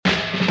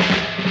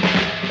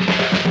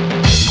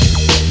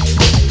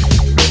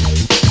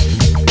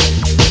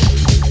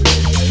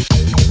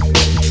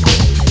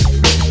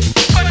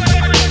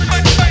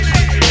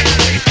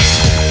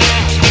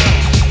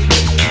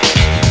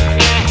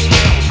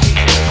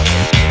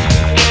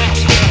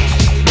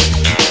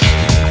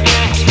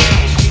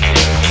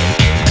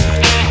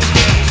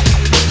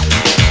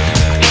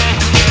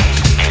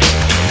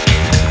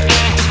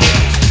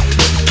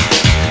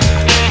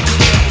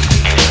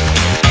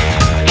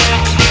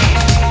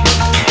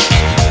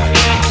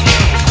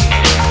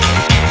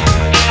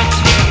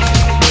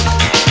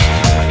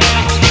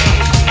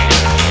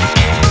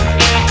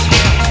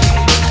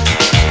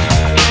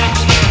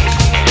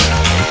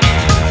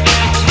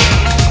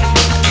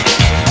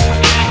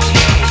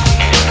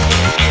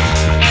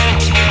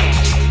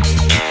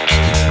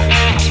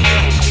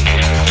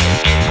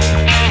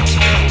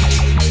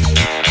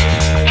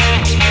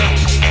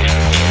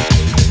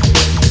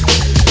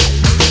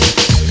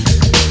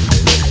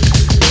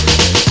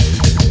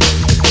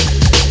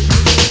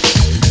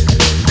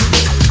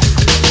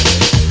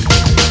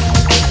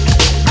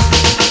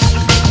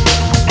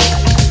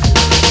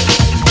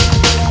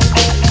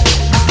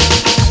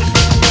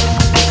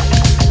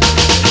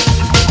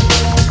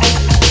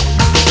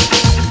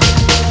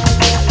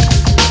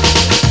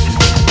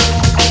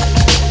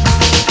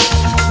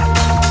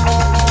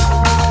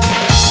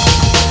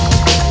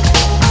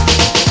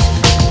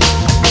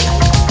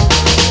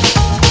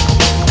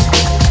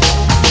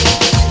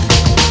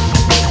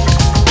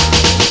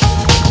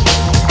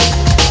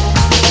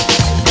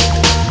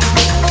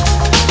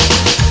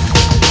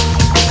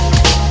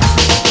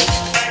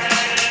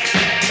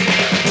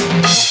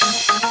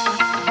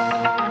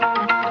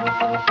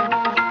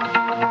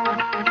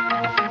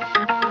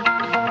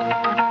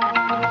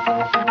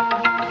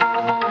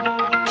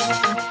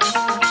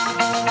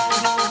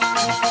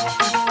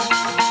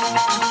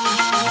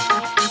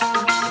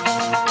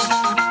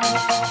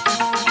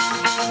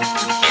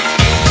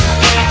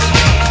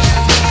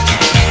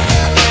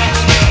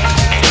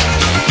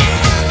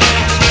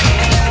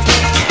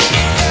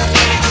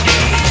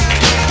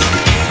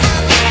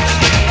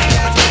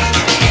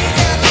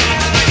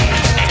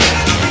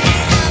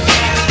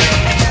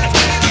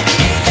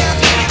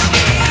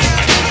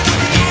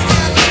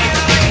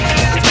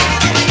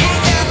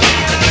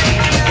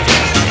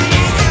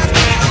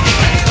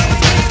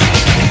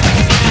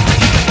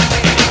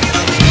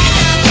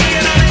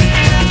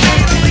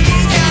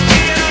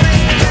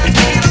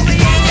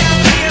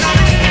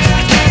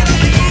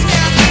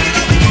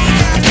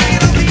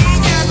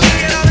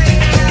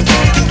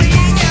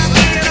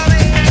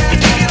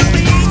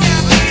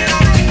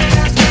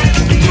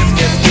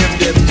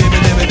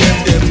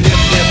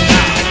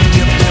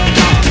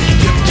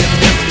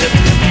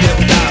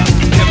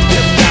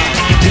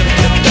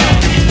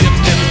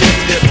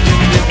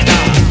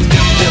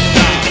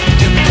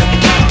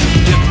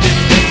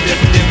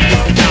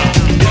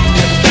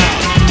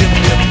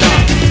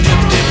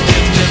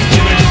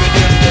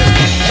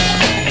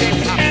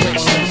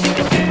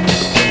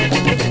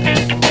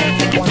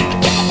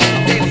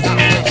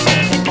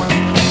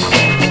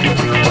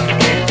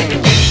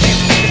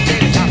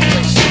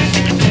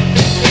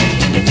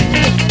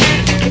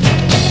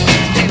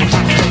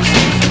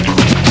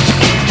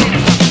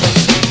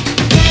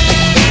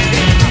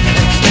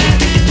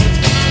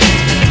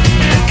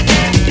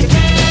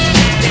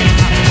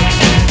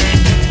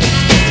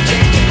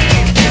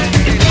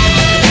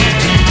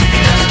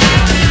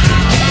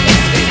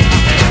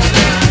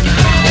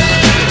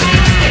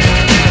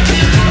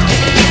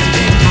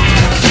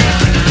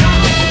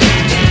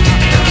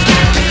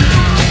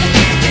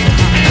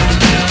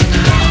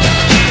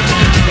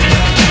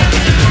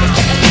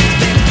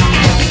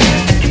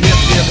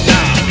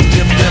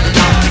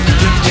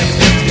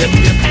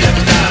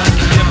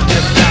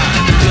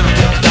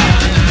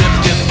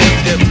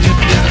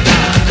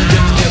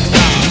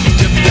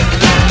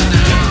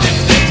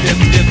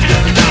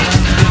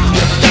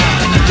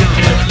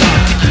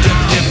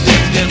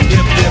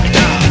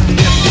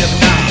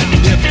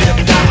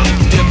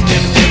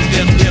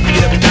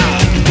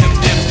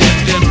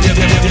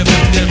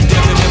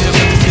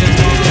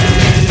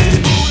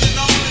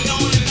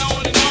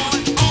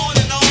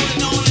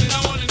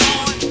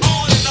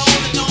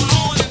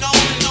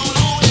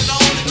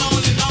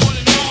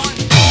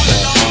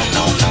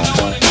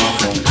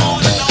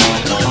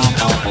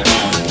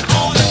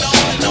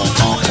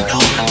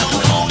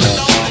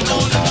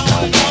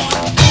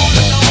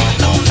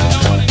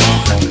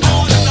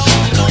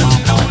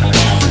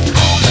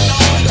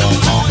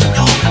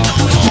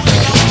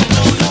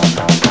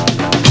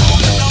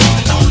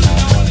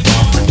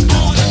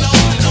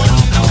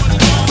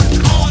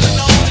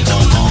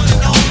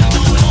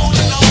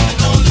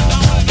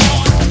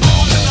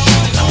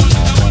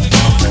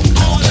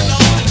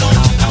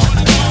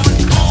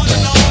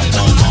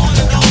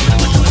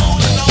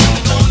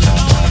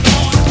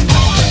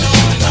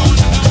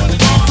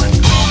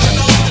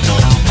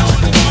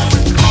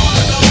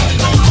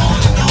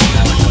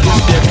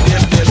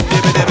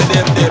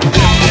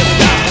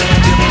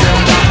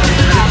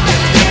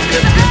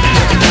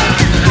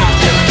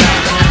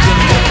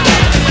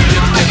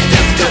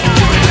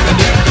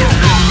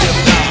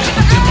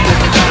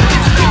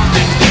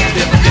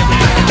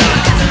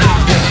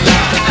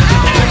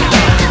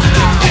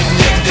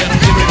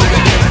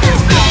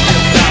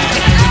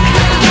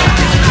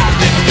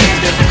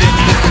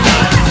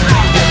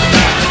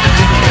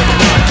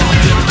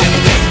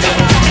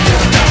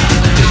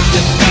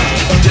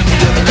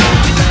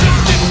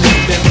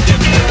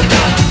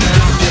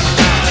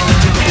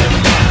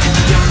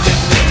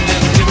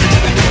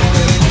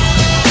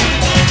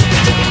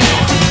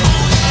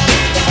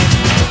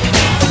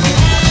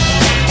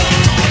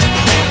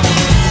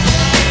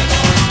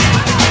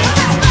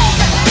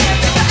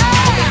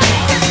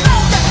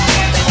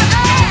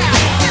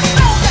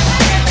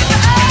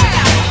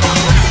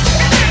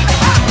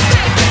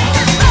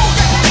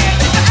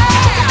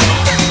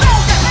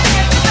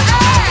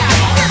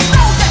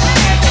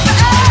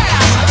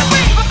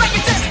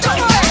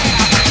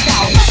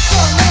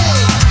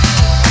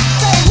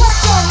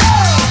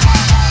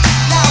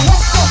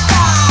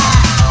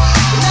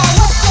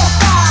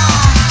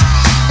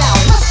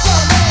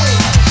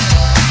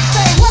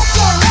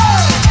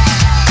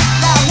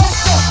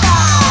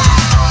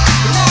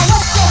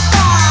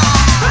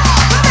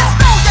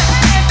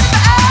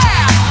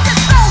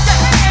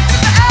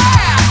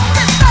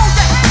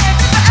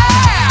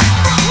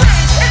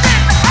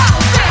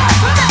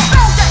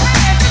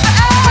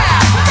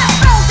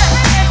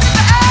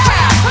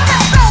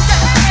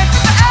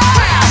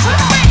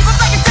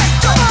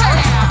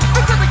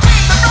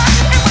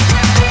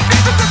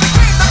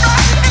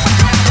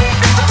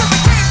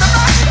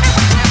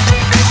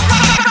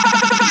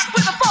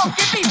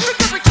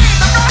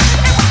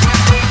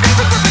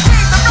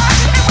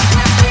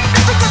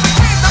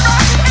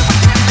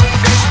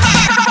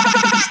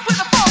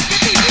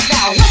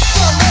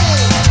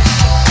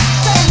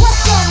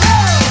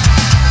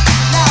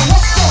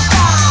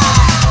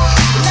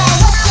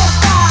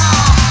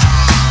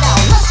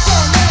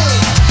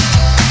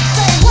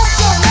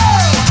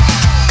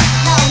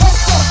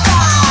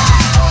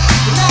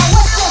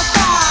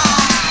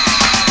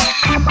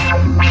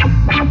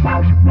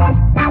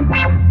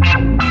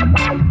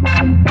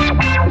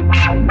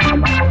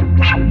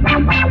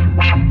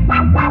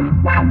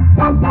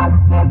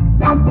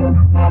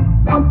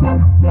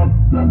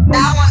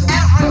Now I want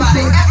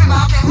everybody, I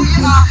don't care who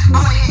you are,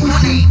 I want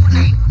to hear your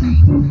name.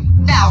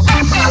 Now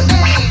what's your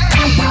name?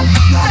 Say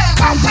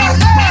what's your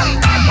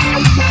name?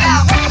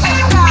 Now what's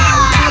your time?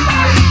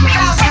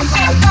 Now what's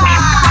your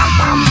time?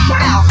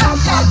 Now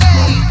what's your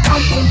name?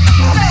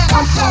 Say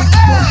what's your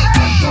name?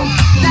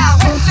 Now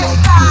what's your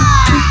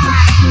time?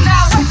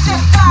 Now what's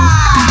your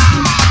time?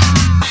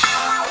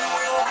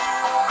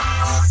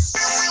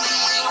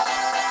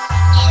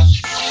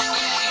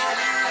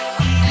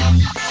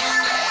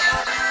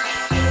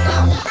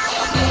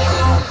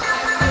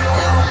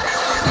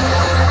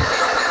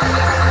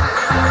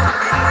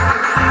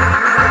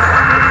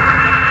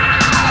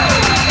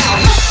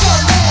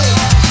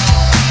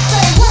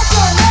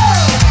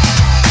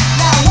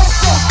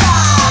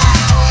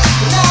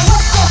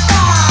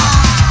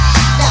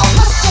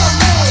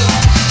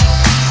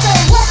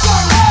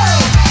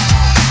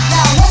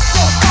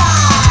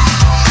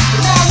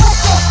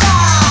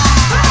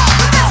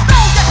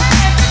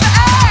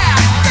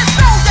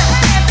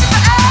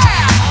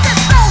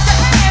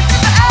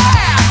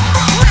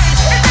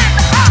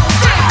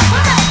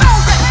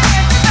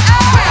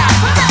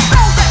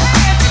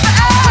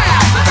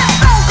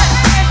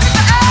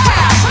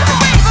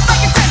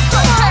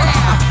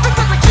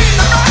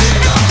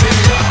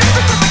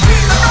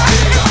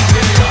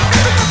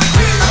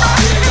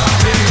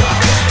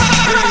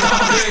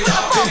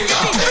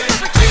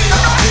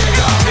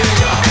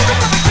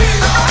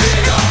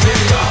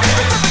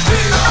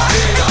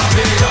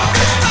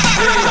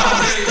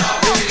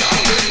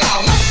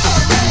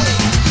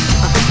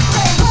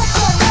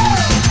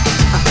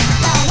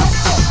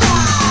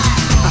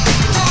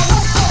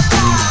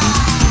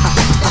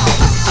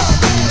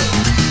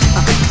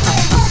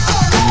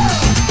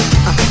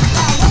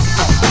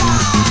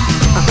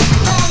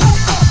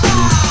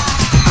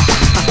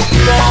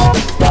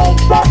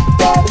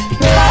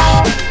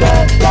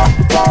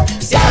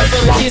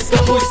 Диско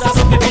пусть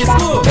сосут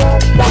пиписку.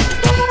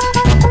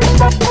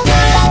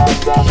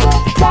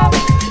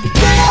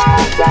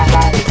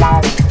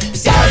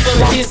 Вся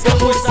зона диско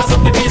пусть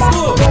сосут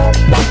пиписку.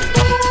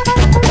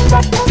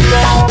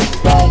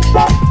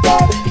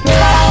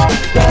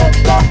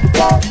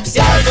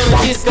 Вся зона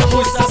диско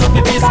пусть сосут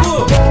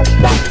пиписку.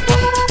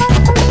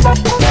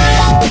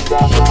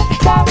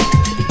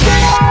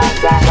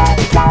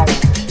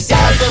 Вся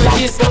зона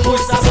диско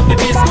пусть сосут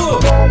пиписку.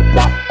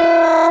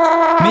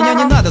 Меня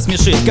не надо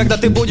смешить, когда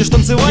ты будешь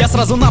танцевать, я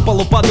сразу на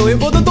пол упаду и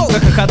буду долго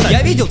хохотать.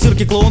 Я видел в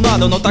цирке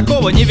клоунаду, но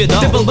такого не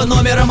видал. Ты был бы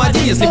номером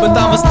один, если бы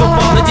там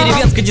выступал. На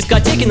деревенской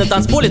дискотеке, на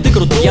танцполе ты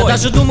крутой. Я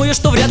даже думаю,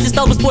 что вряд ли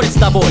стал бы спорить с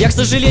тобой. Я, к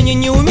сожалению,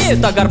 не умею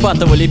так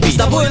Горбатова лепить. С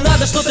тобой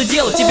надо что-то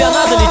делать, тебя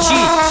надо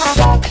лечить.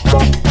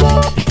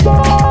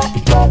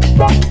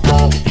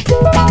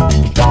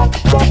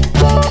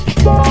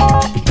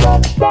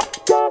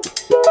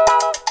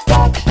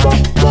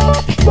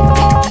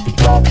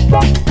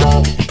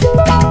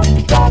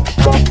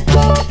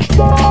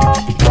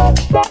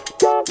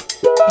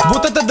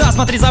 Вот это да,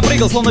 смотри,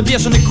 запрыгал, словно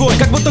бешеный конь.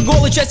 Как будто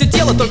голой частью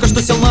тела только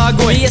что сел на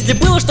огонь. И если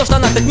было что в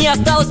штанах, так не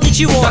осталось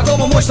ничего.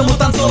 Такому мощному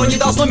танцору не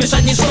должно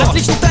мешать ничто.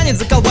 Отличный танец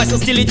заколбасил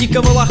в стиле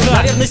дикого лоха.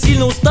 Наверное,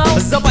 сильно устал.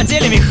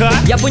 Запотели меха.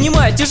 Я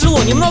понимаю,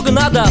 тяжело, немного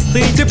надо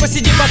остыть. Ты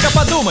посиди, пока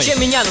подумай, Чем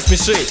меня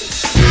насмешить?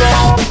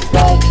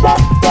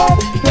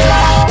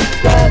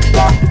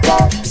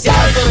 Вся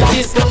зона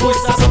диско пусть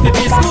сосут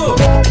пиписку.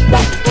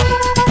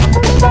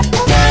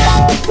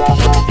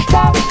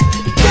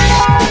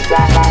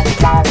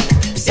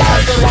 Вся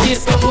зона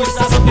диско пусть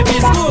сосут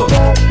пиписку.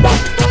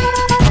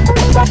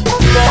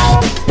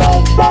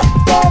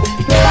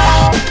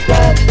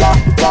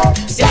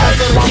 Вся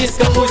зона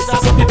диско пусть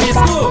сосут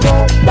пиписку.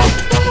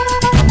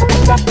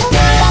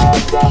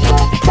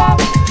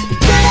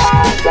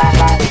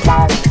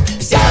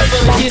 Вся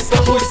зона диско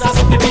пусть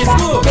сосут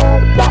пиписку.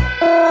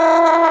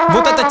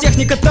 вот это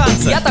техника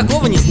танца. Я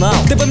такого не знал.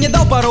 Ты бы мне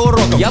дал пару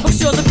уроков. Я бы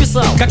все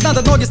записал. Как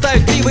надо ноги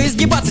ставить криво и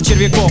сгибаться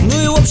червяком.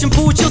 Ну и в общем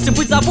поучился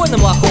быть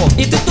забойным лохом.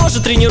 И ты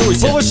тоже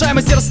тренируйся. Повышай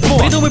мастерство.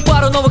 Придумай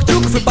пару новых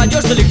трюков и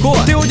пойдешь далеко.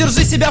 Ты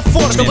удержи себя в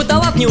форме, Чтобы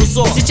талант не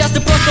усох. Сейчас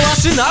ты просто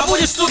лошина, а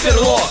будешь супер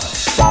лох.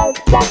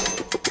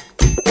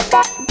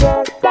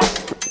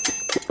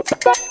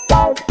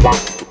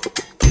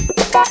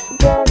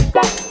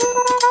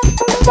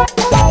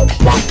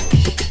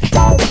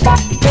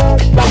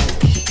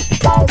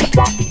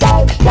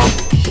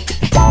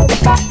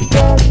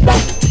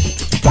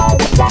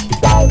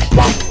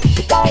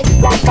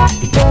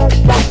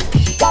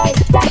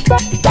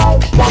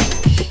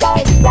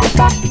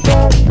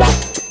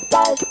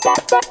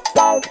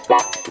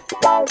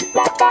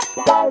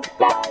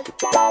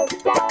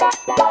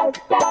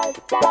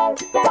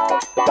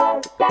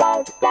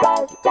 Bye.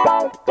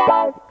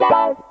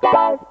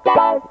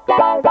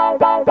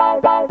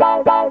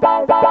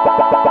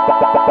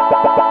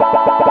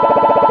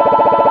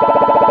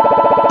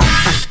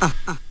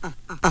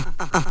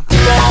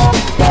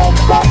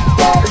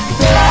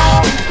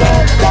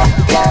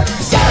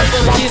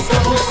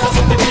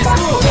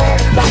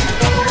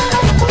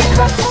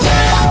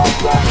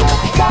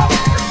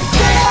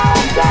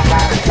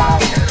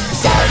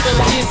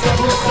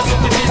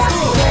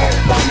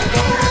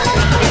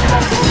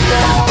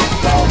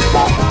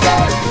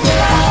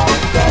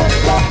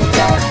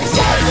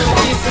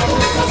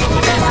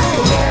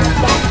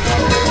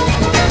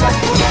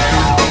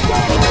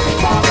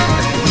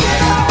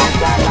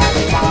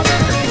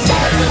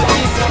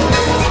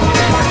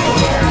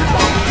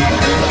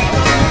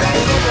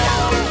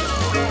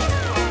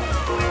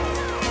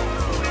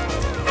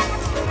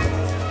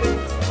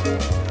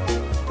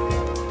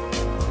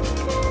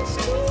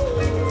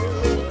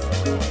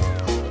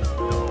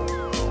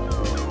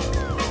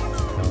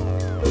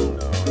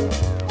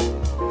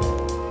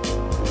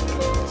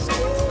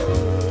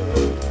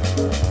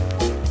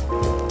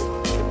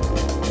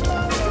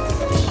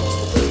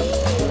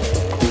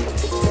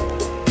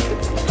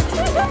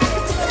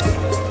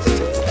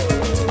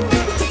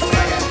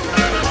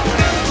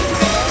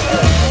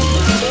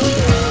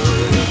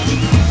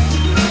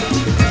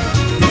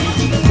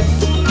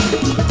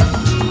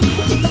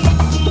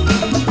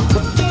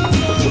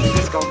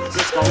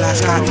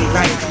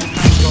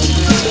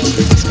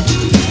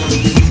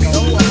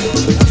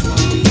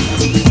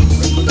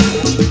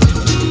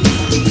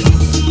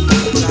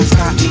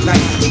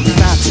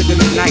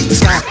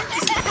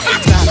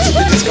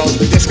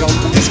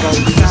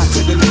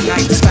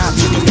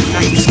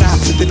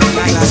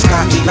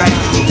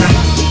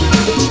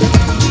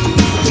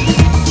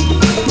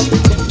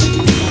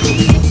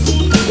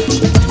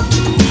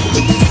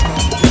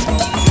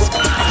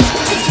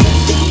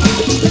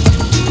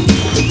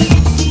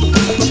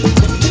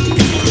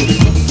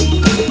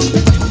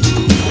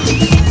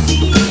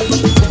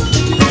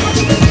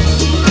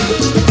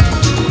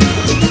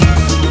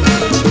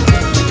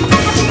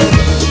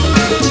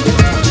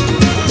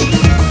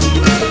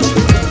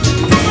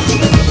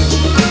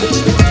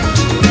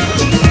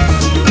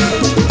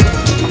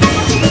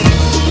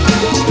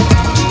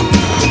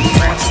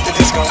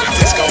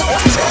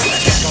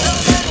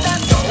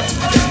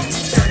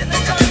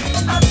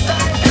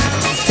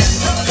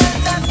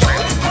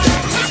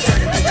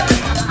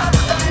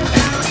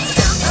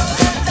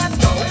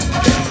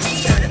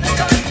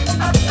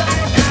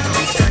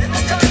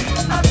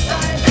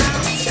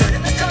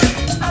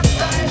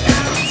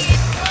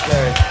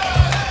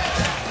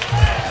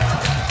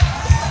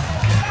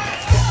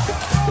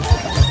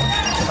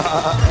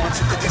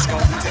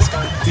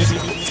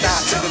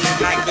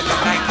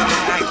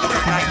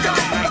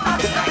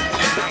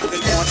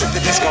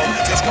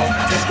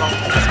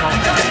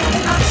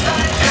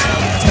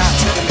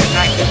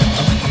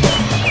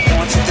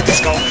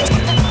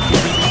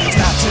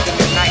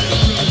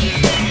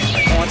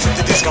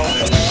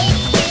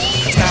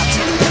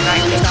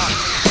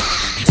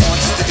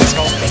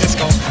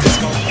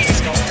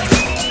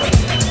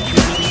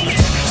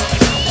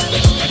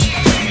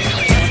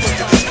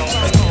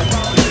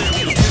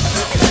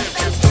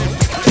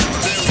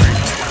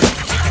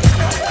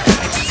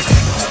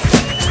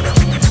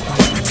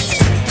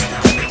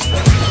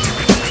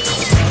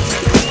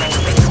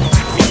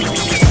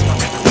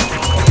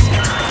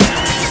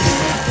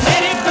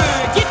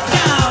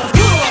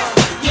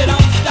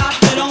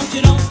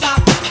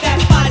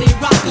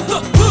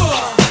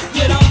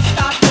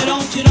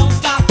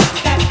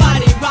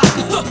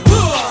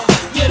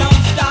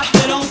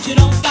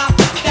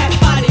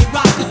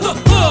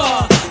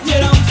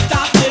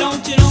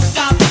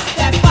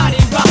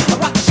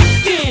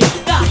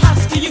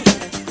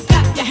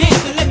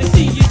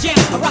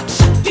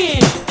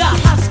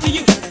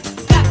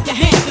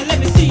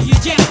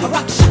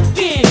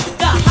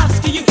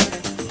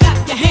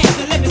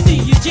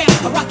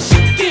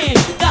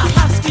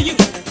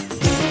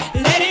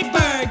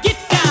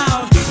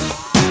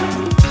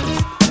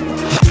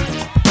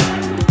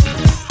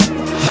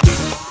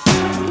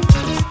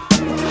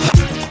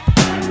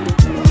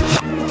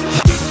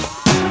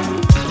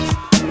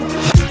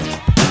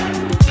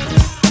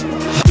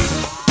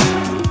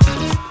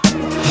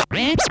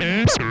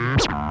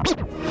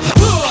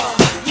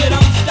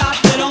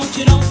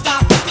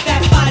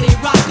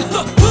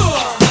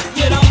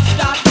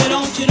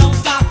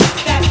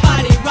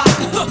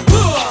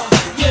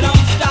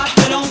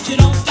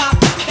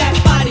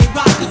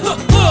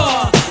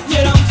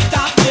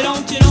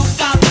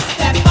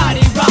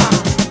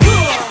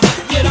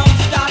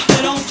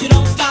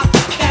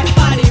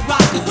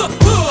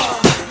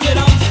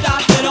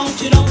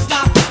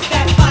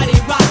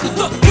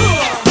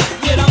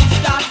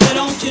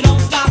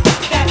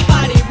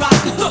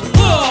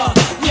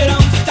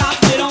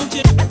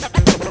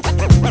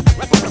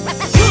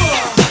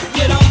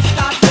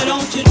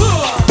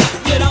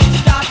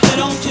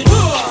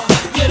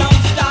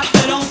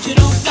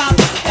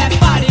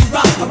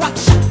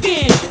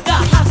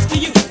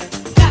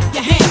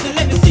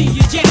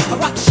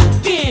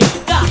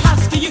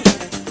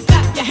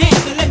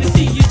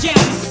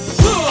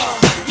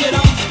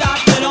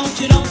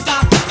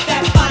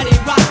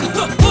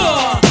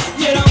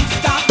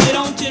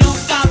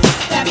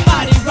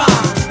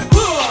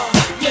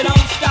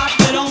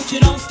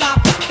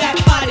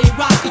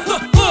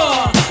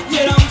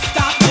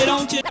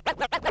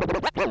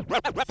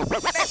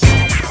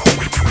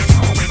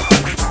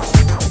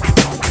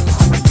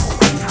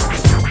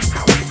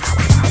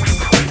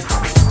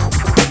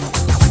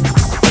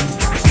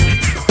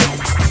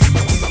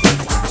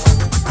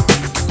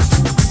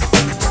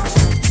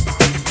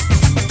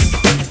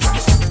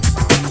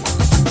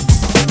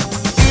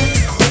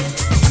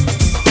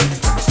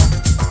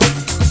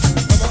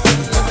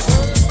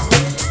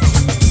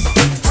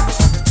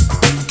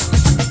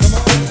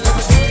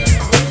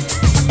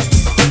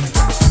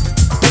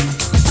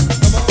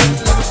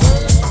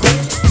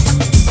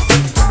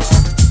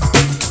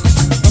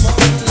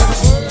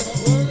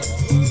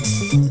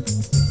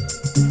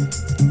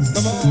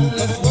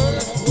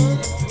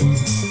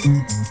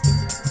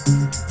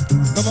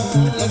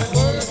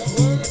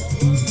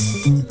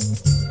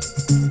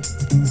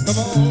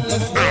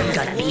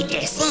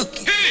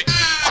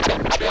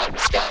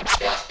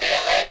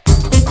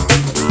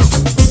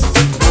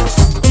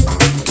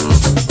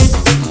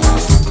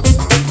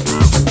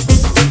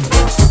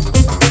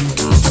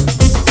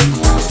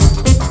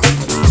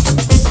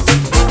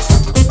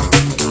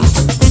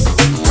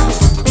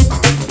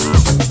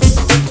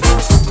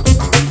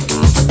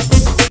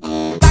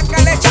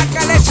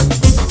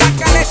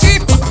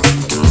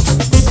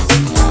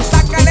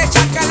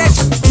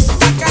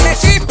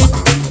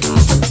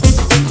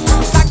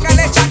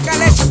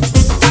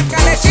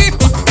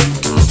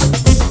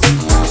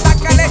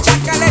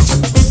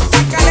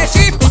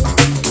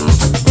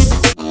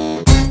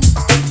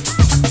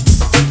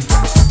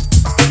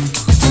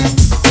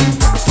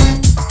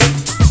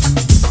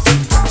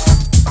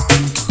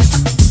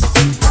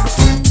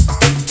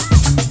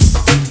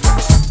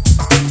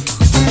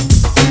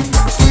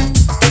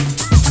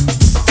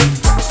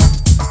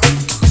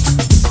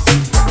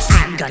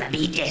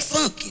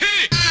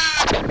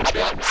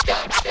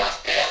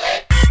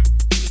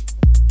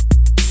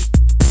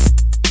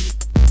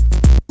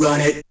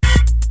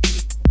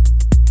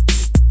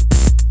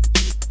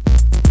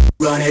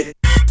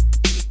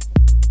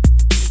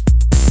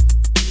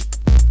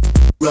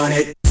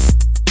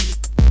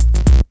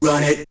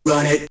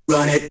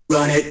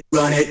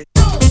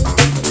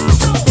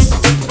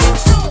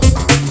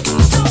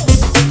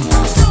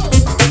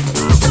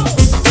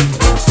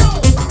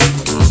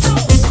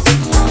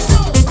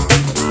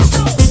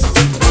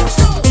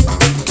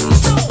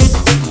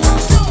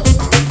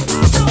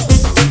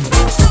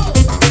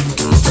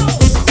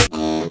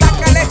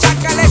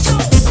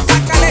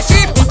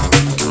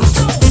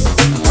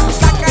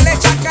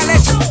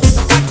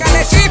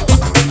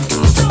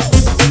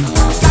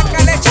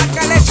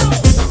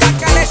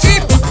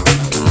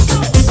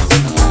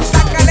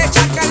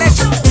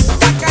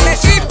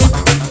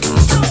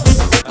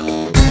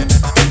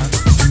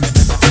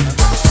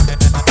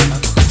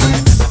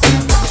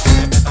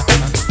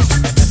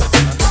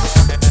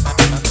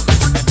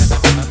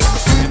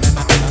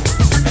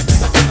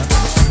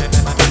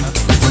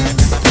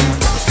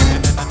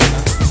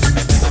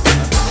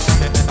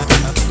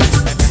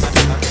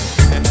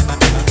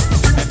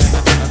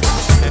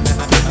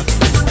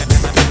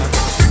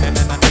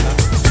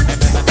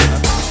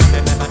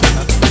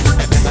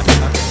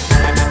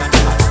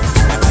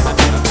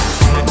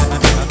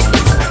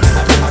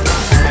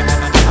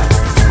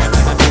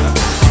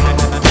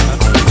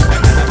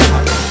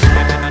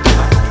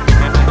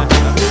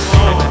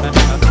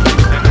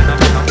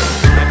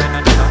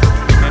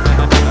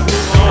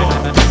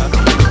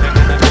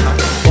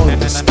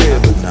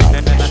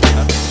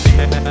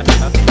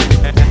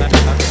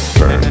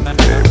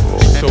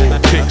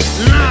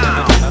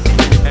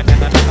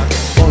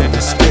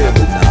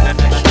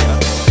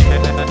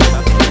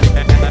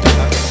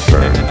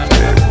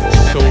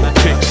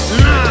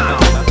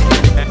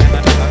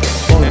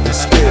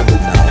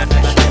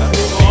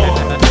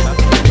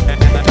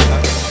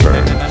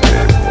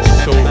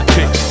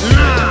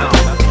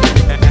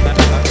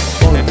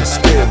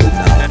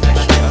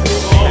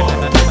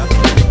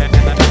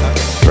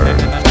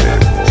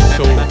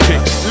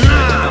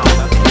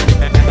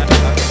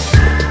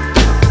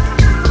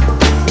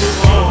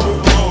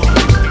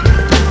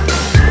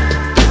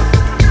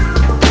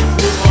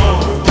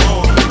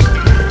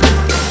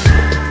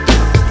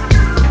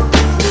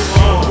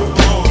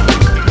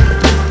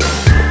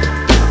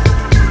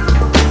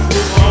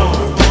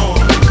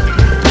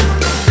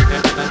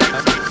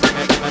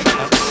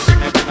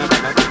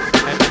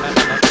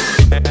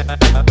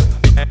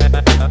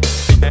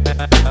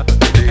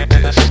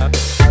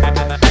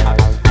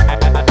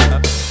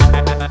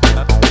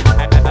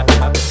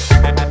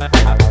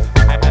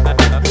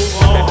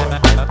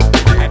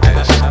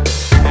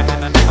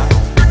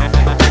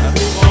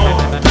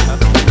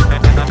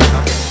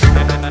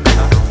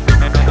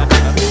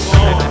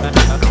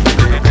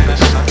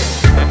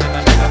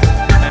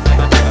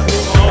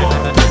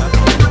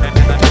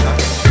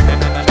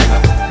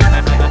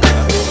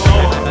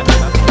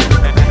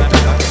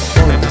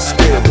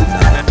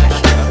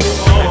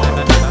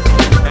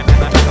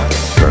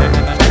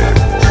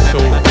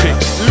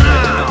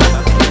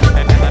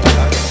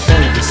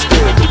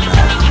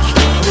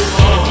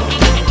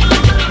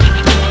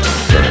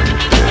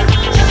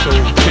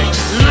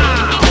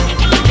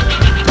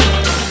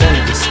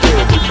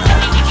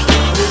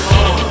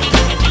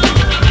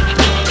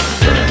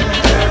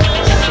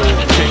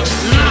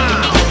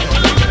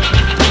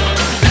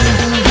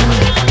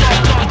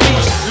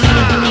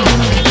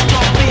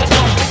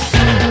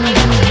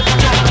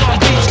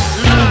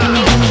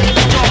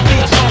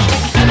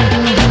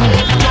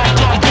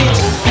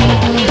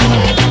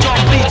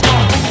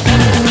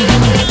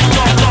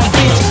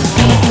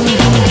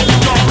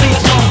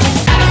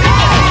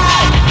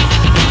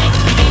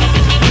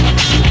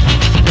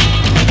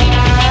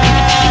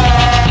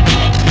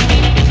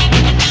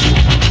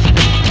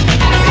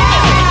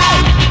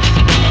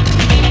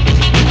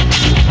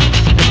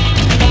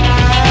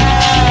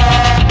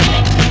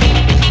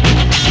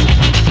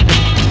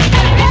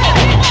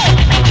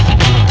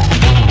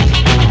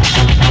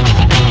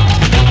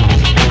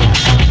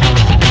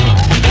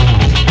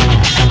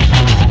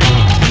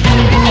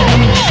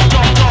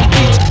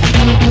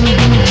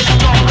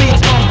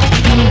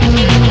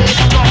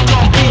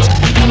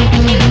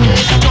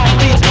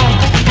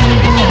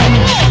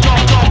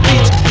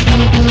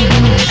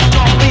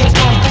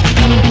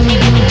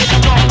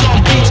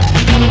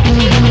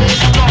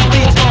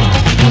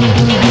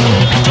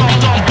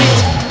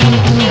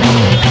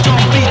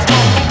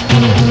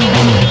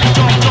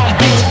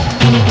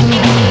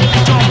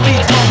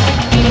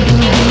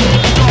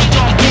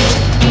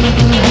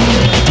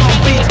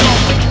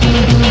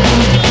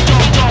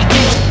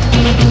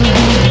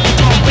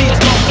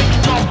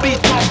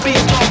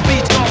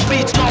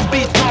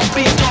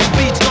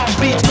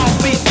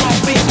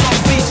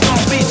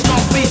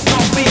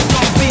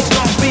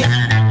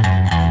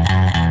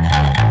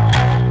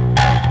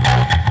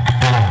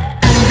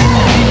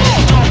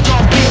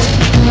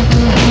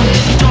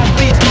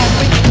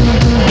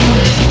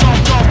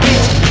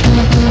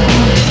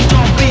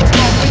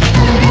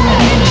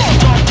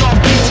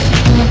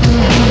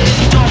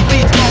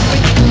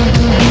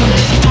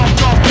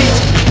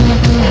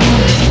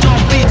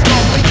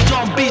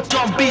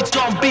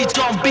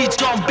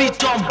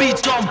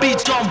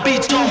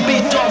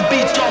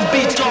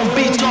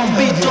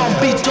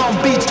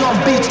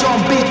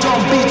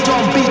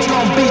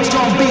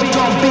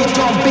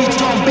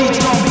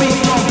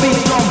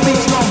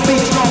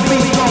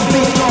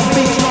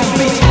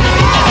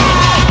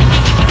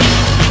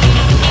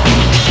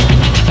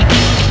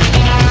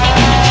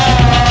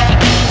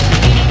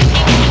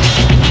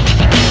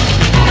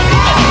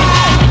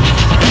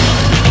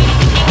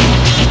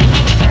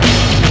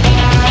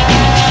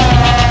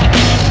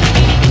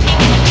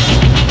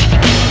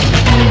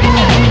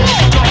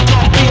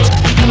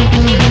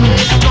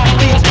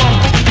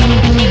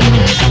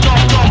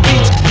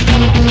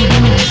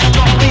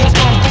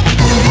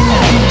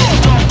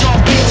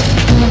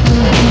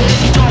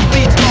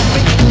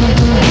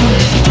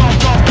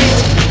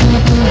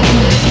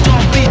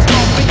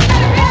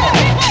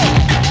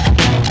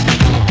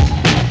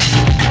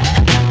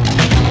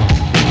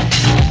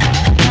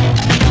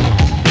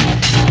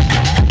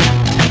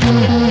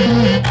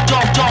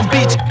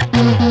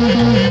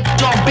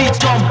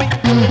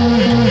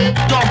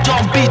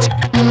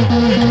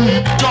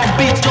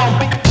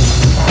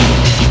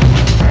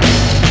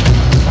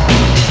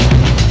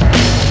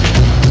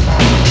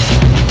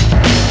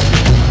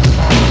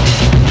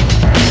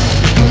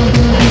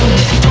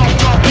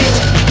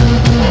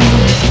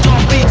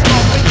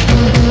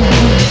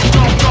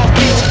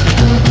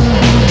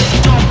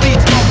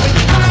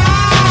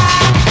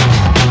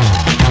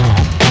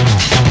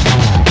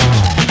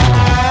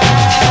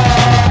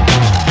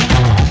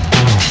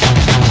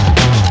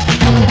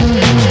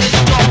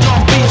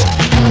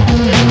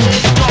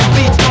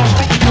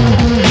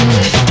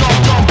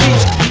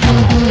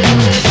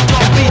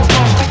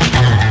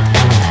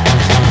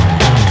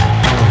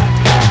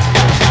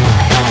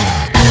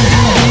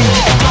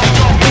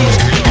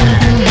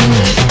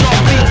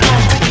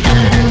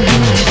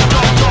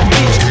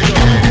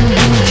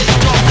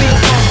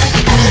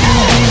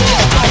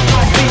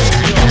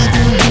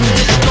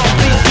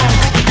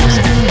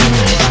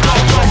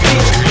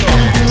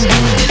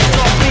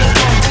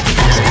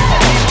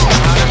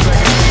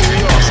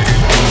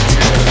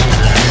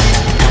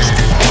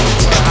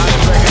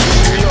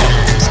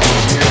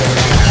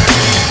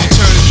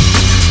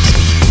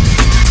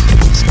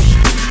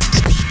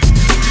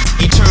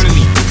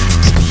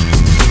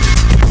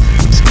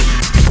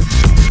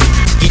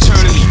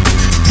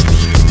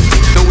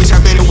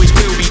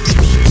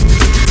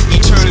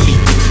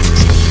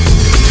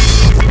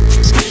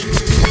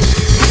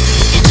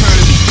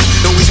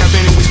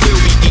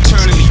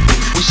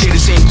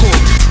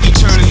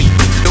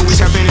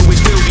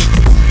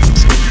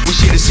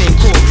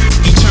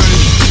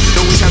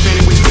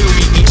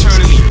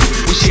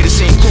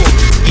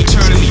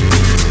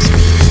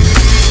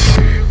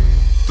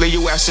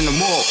 ass in the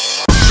mall.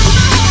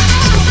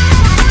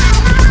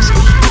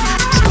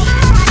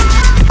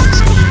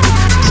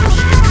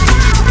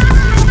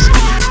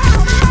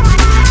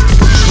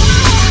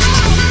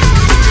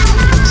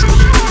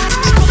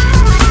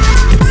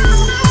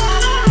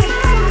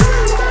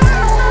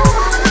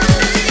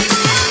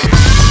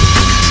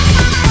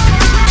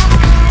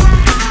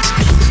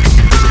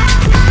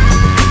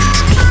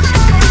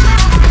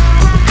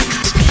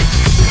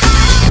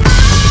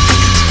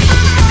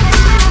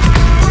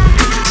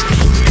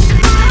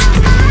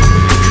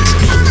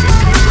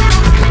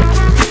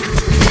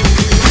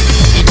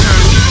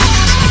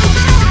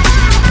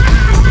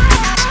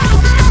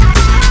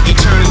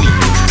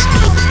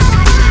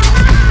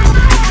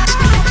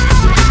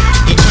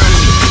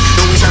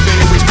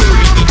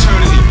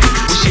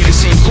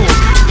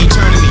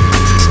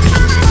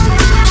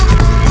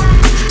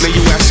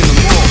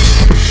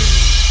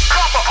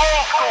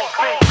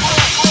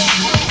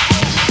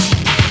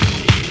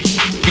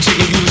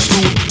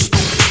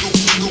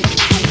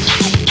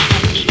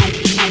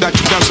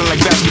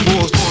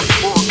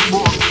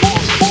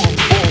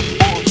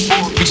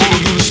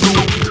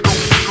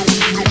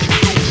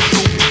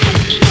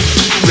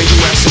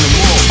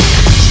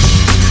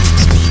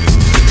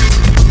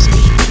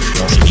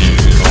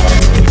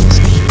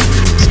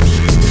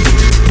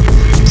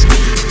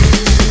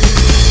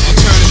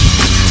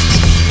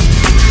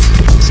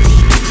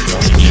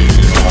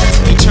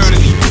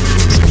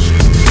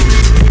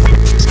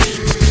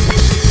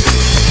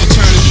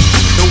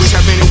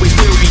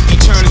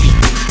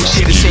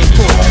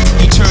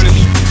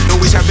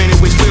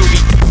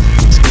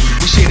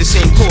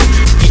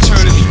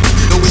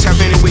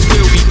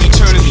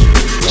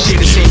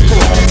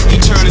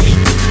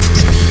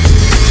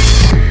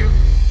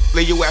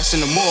 In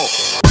the mall.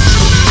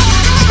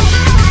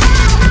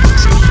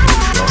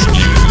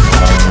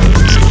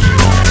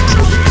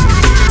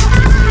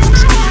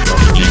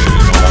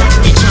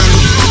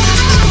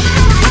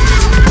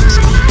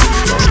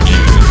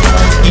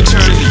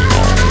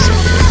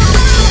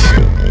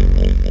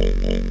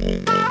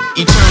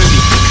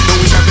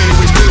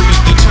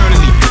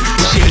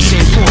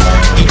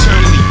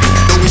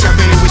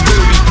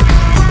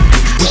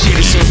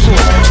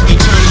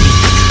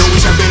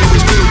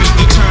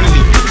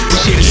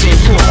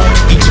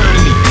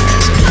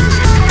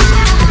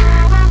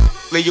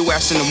 Lay your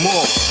ass in the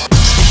mall.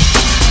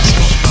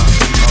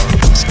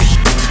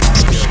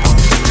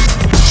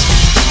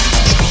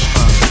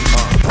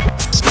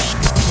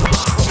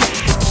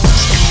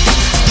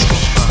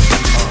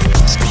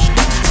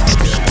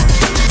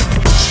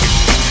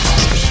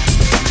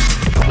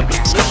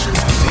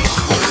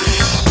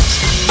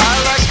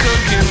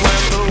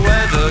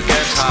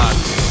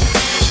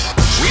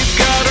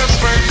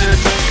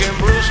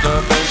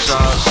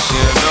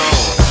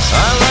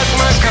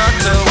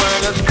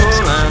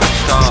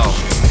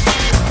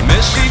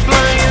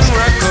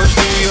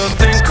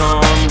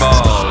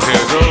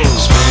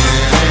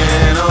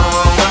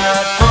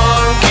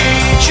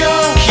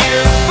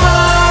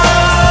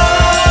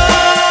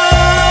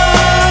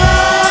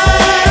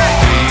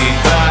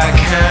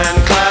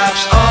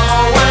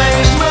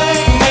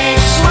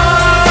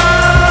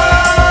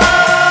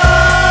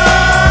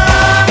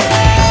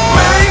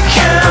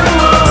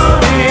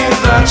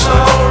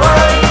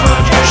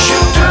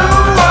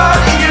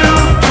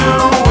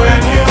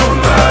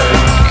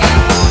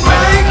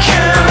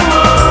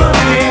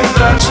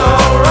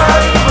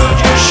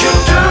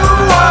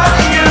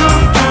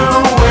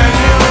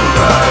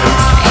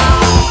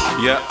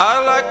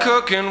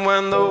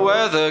 When the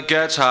weather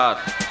gets hot,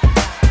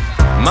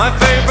 my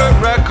favorite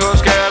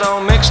records get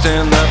all mixed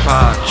in the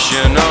pot.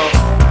 You know,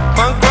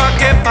 punk rock,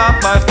 hip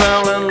hop, I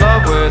fell in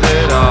love with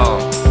it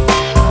all.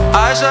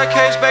 Isaac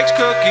Hayes bakes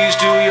cookies,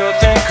 do your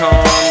thing,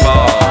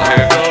 cornball.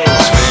 Here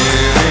goes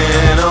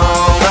spinning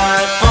all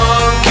that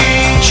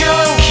funky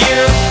junk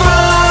you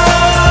find.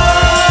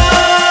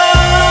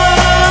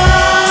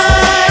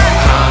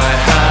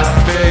 Hi-hat,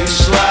 bass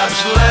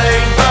slaps,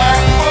 laid back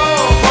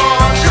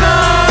 4/4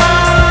 time.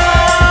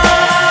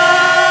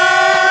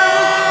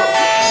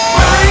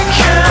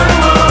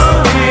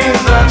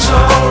 That's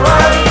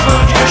alright,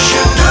 but you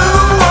should do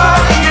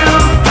what you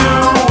do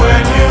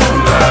when you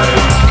like.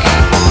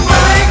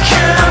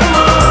 Making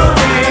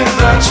money,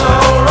 that's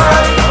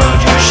alright, but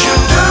you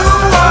should do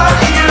what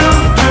you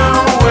do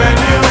when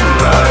you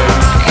like.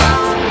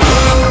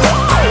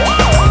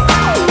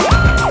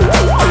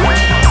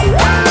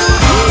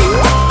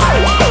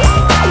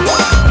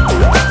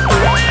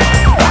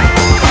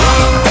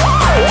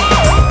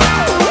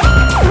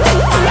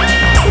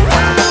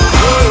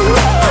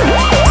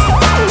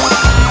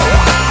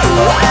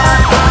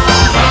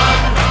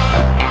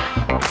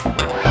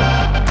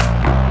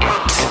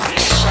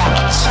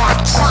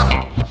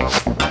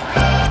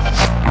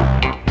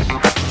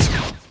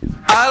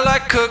 I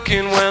like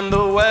cooking when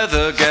the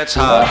weather gets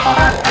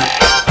hot.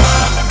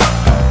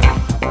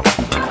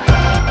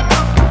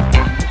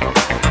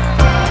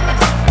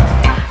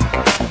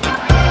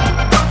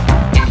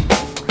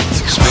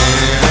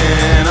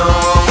 Spinning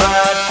all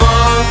that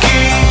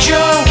funky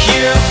junk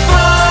you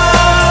find.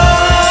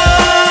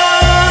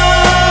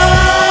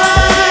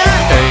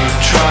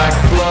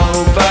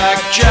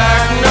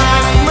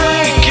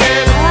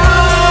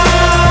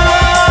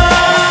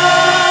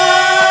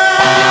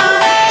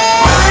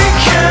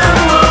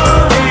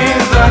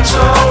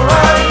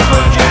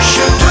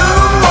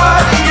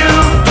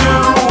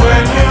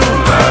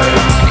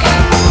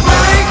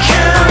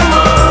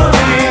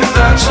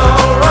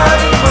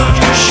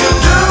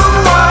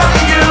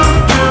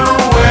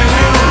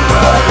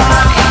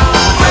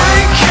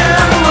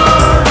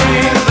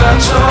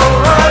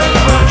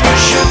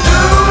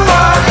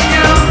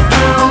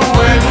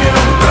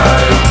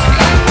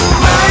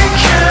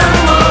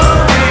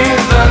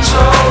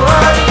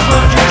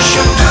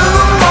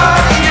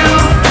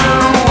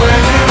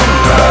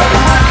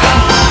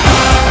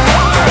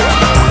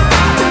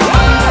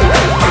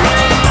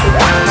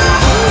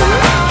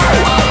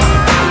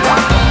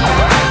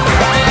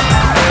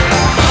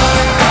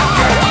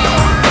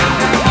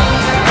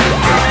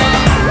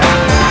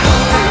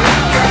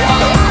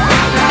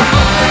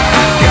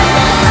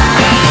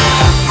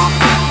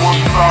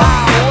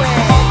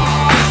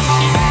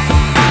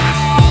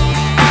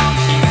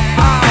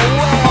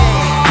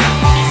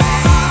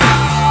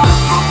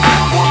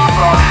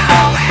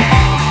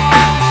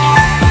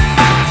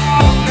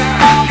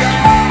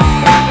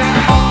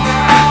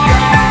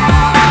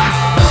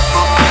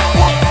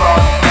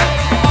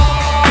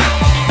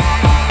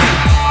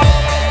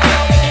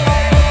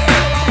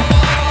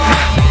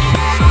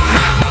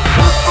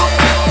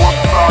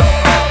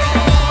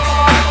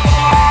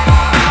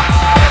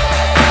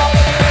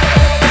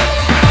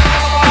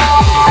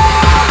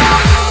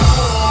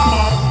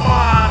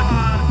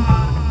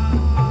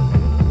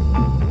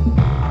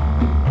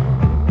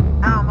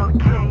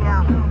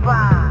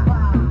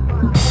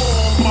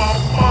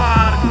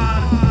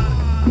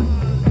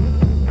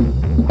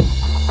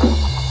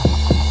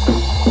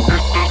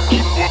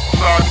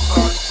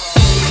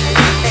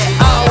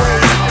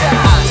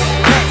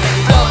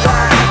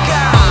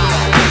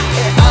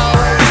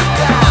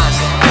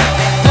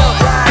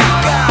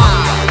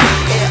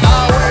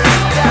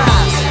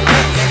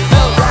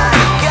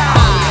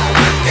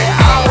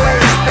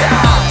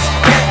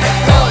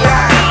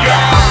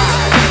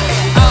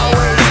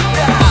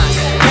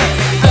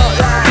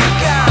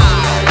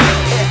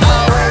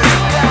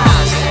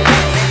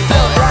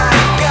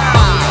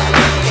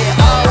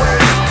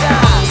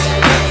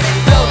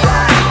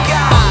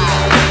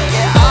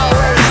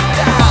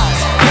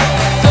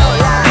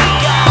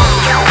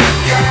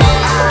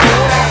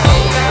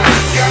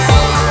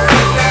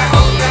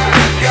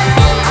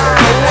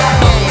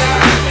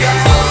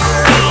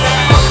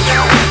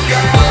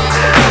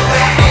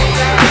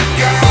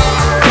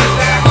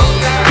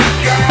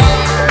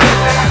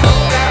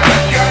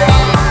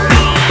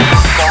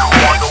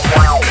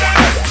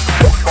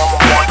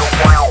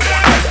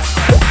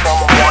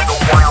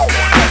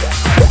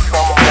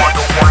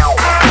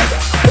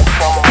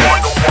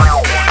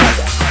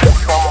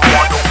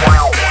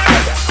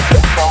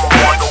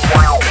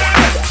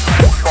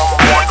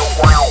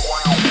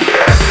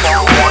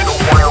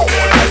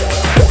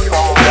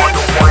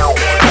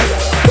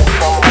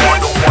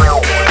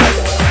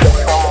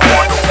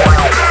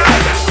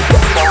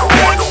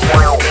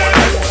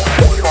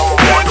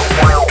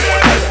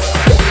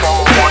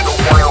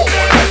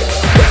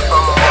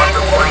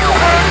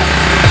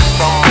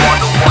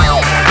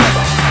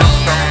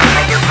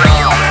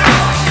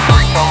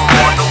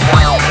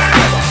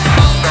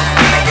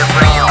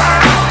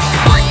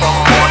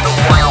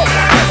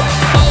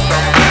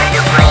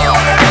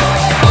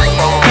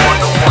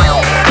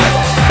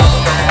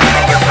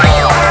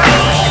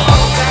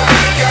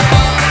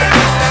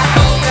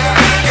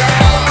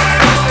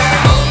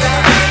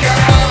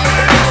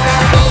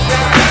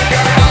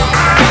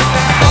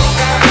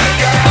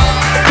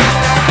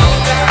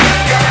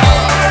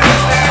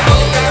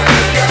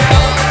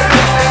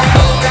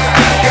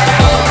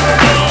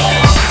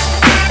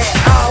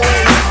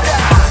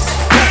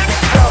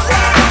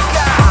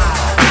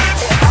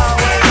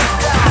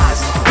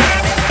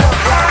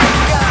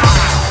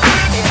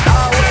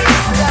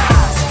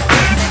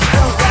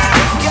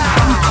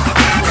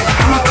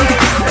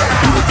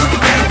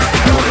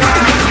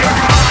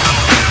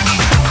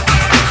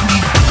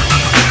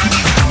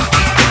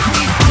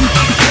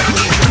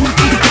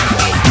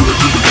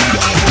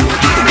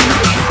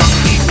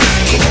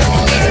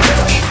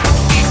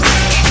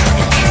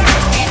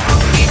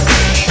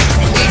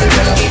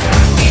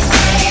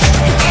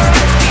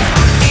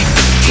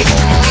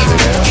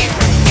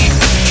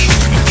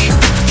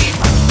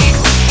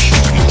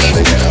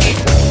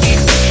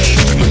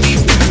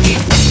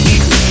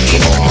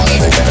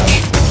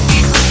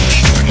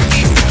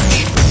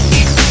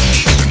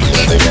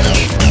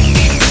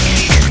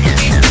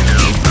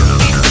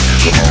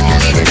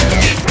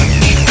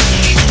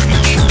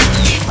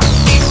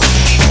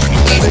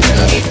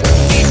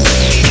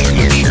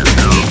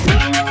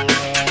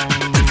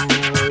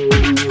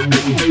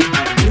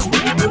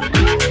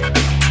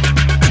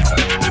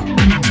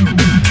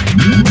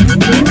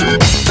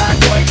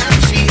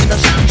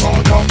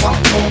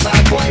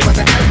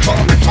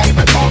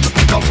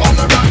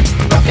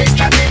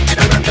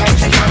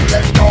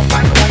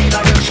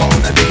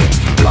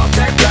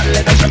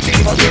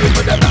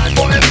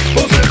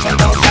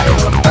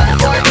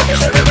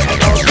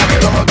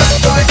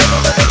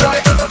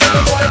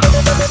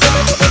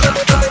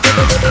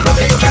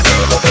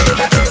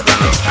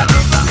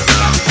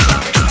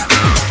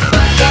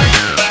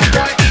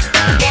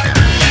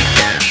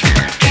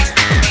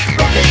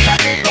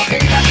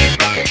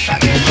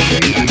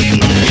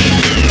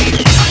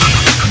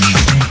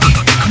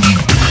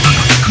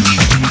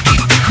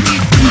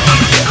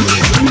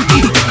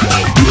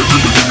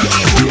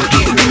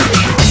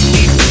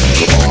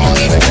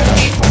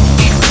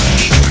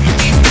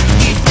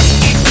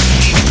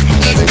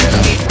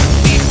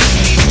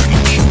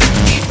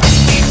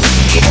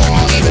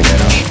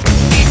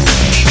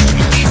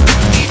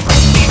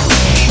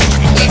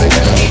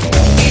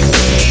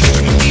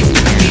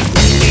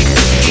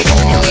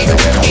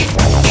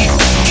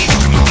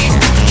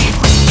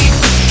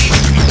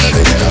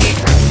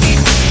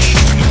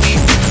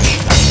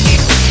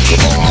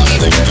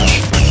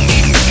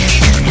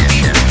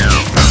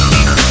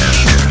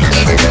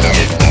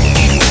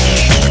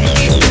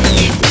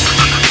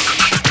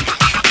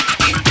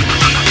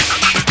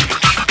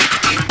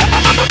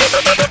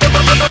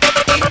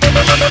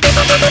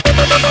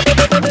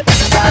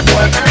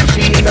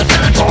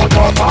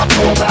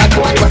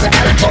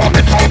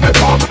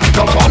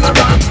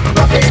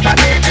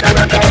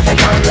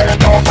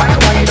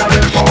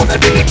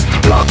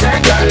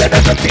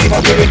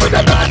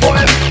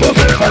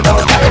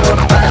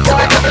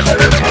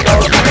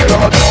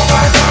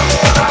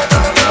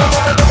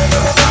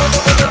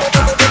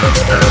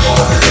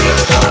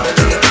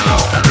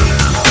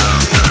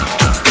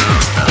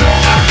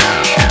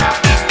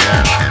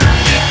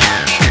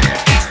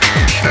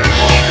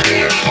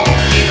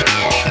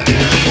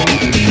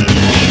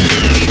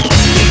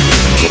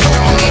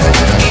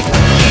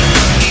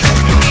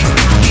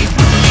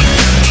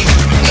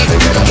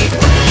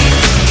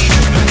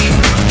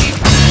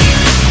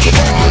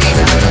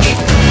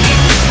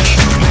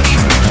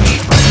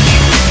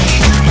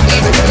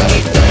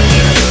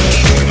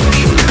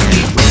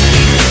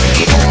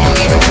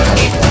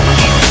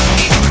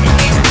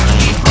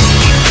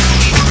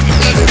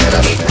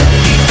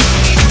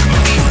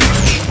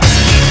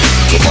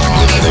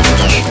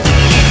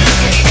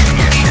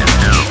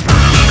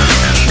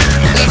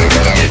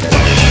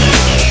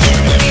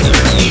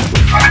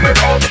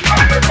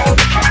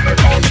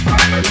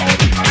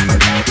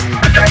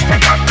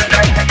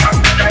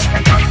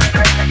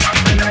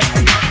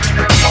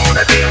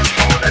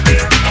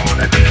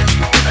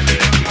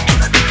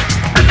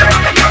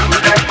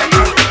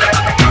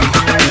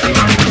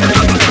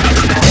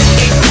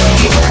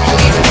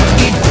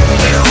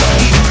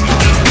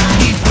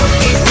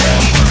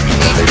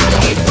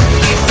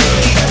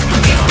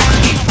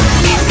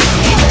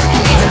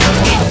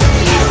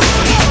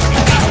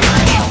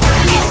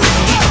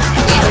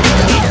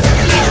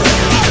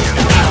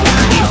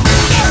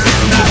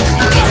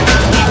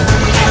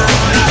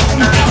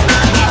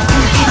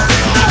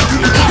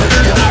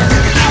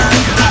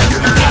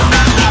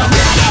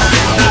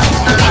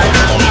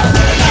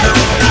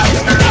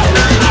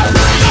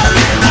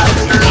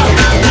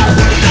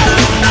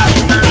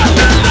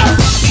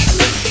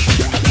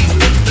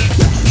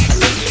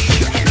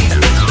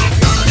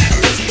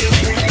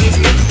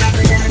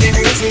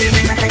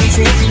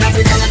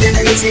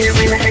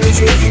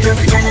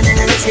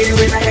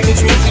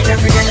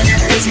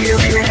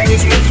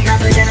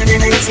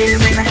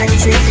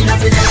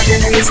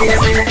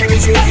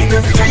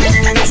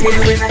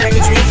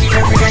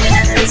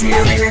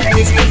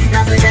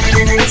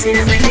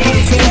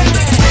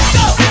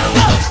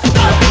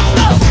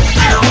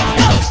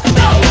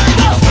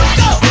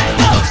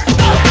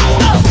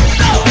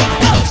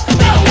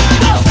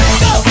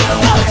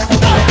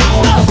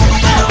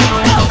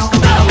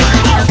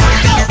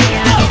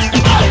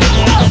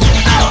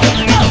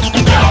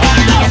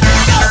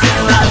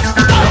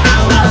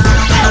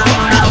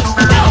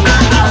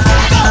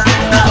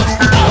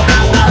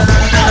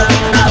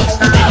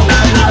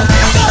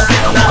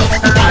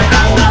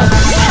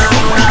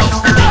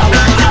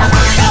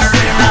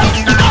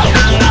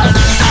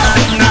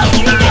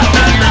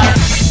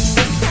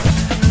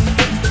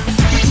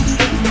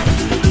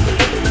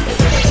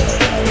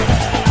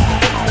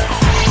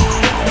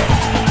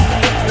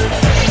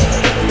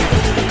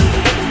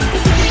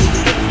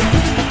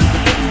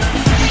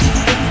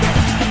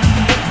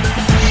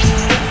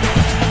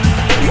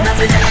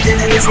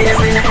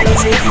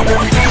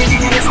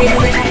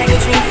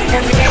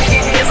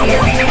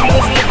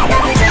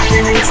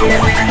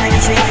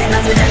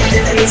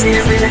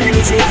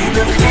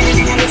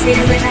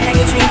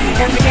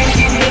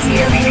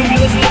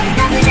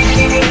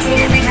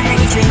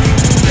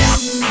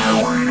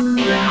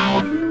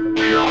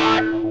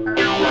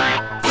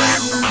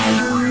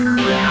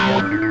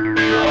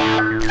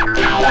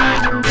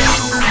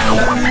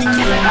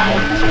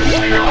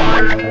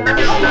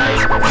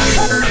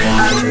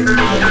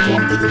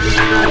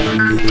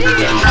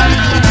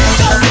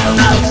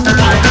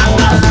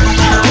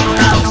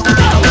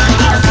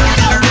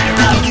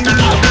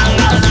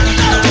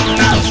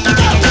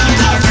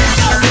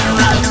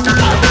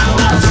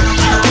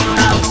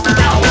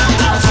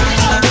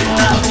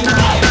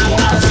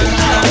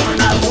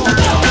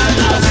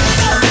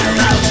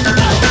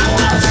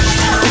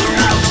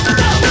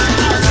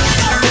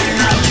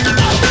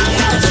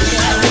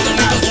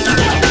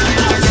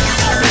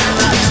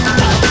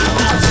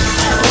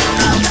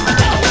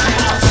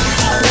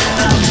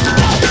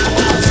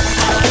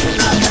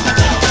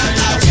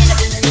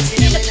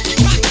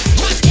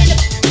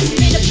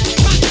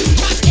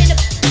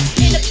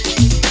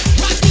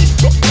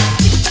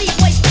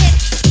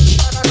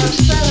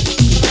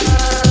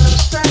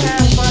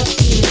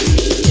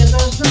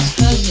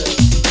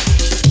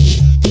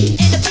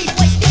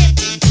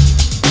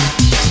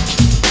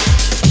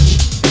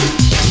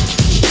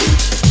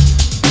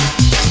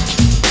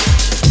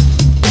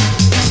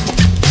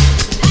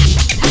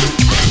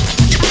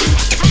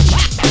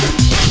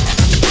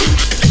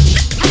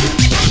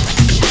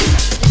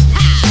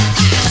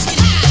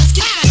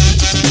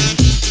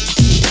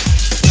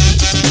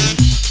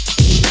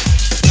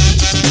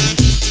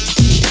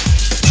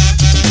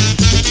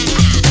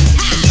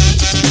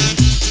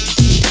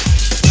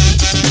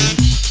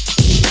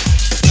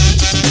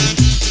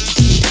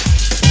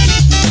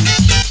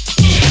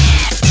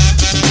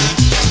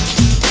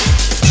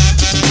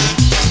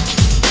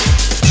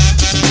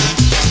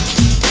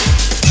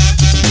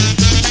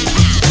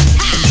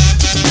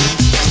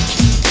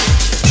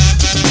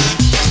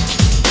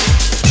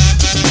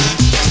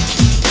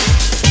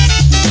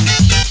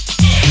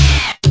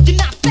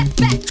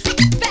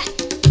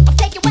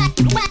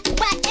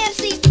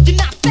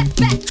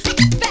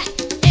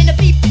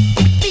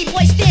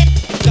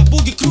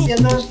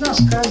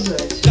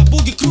 показать. Да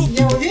буги круг,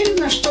 Я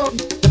уверена, что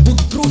да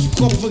буги круг,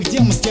 хип-хоповых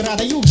дел мастера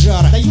дают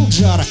жара,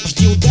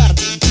 жди удар.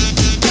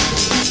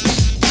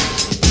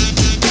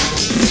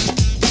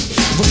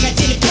 Вы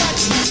хотели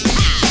пати?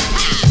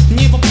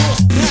 Не вопрос,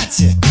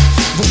 нате.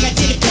 Вы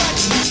хотели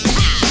пати?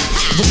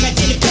 Вы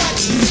хотели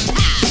пати?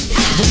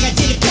 Вы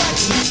хотели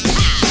пати?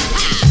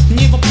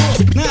 Не вопрос,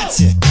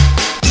 нате.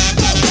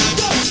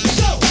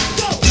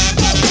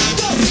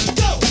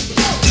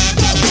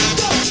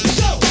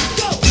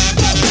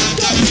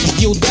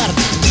 Жди удар.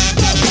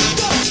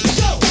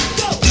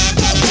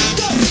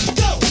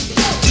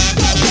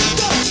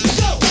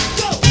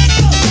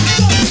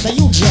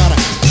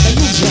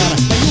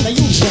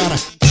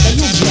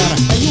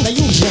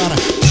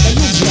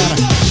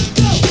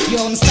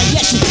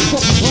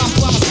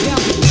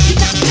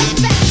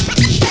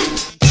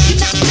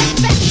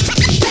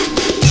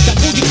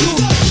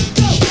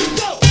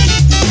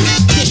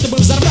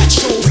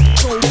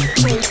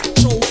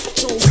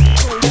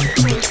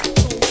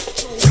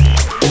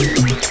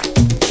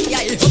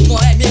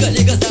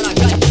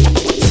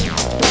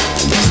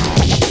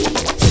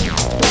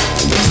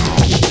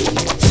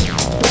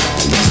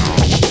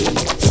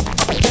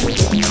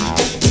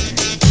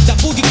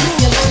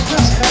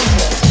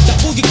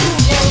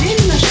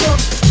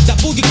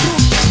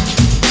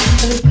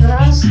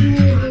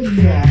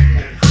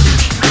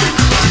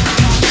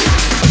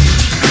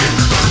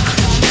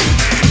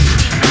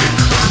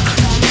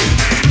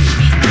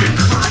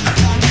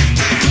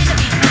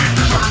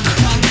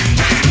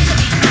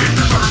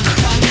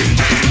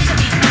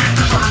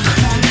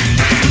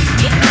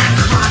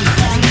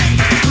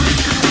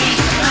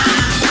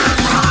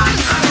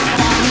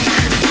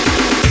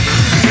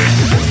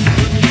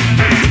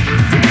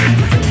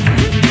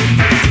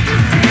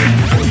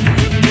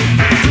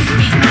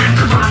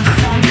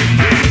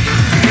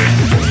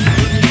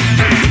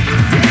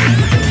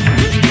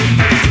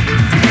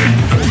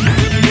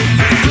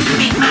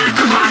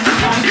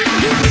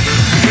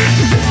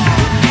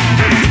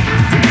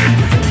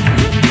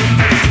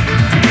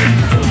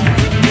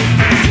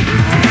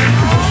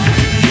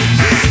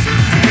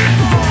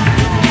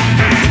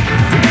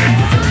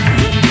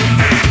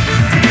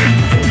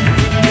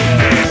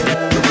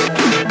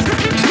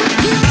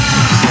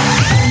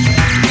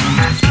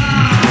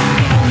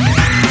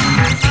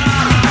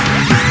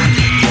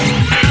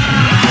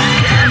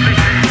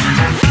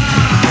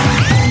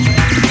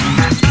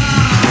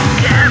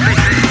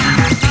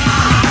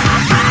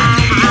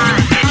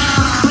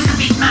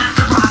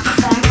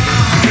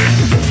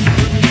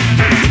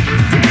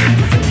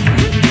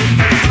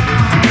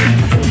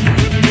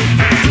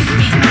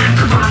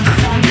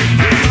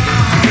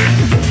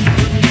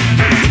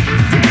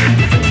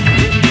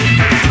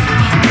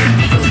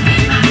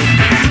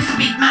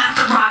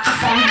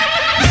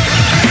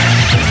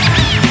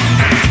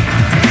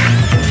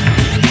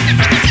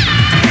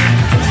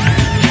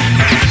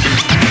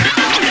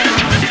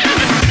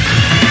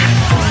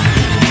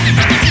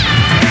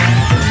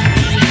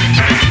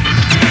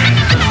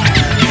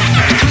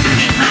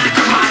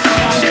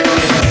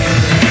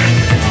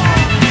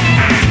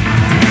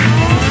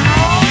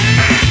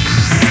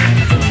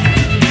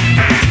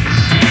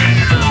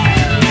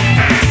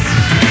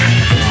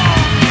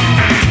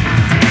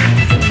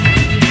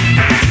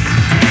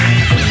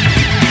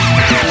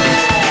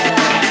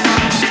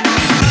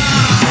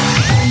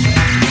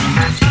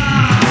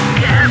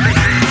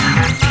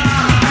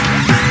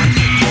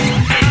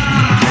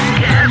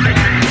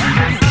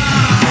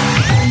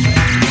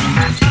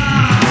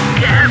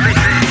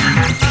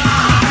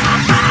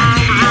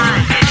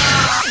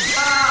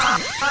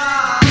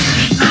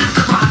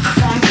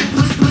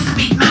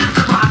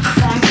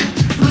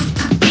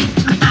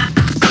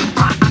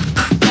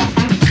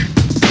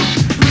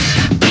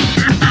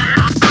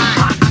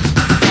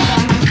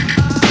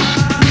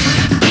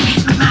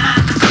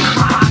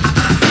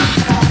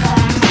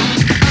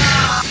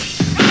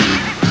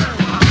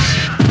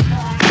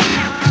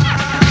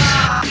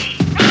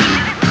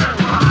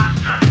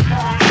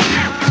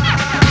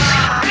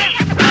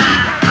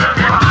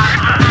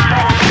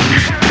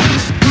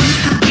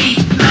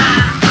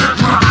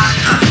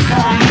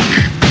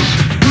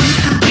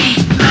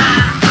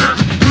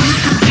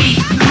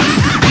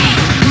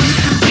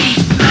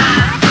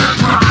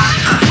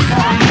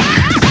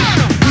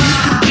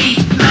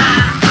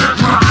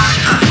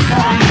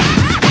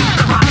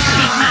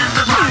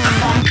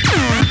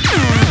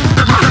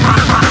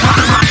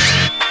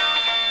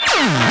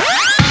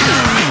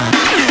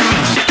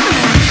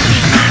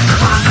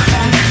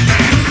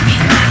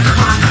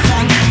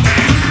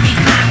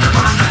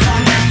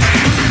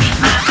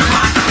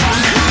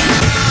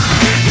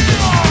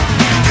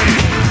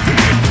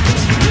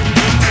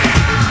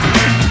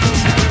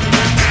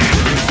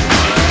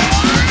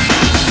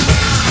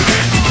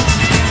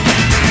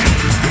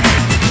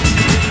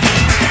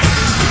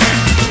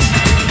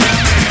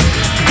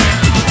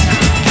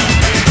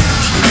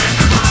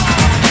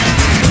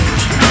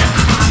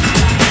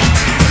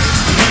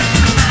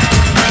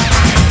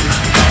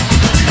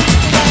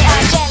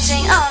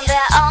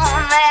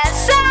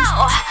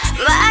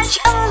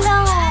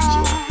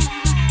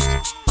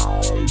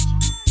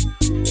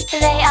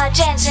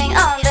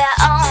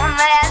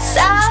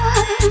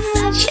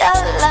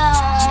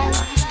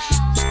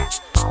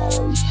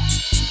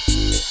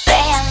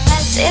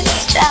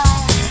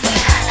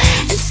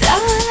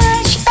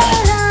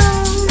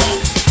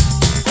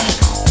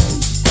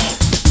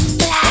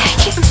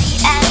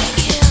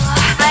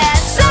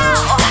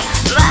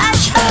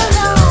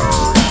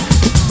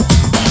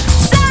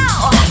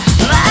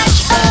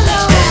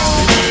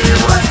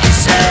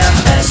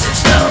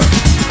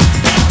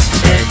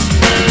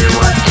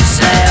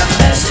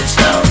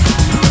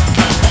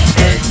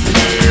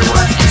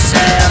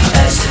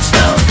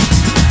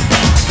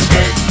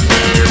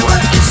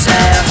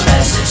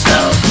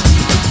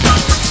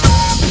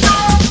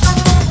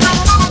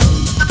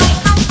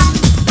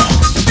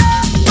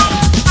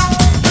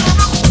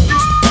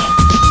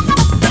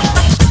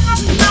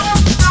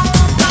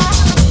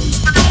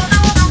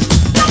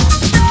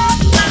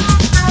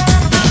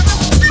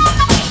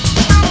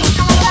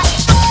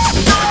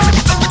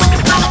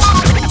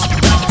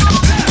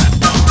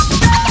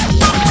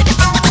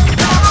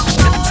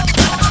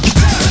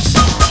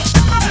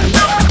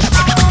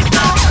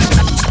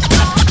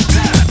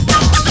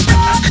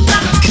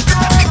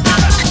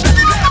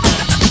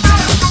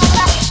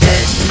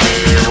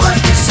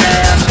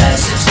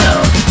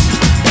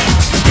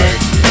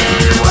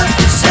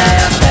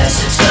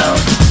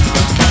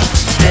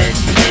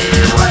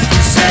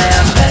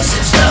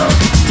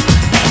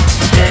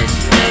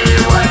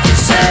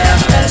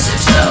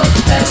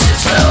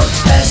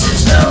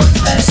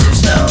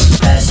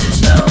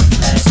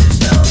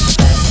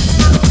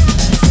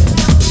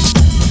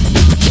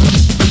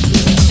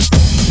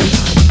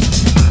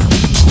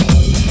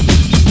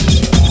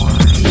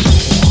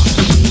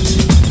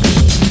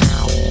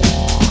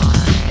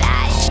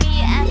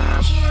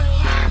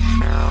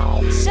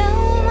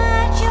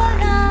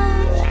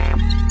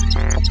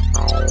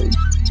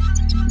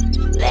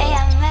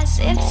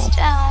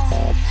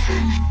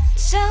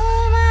 so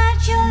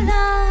much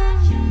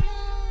alone.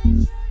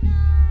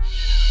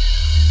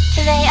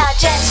 They are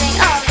dancing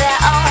on their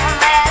own.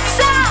 They're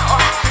so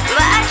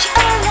much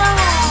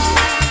alone.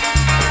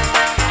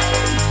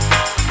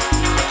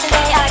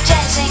 They are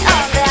dancing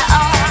on their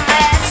own.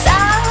 They're so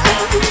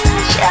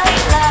much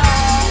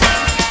alone.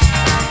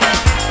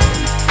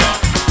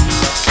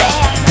 They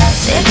are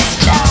massive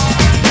stone.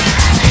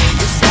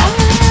 So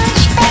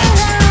much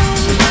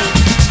alone.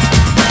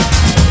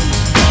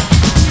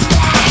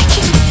 Like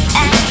me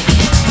and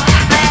you.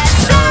 They're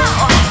so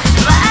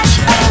much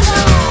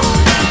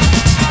alone.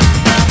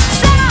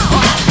 So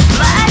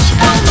much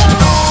alone.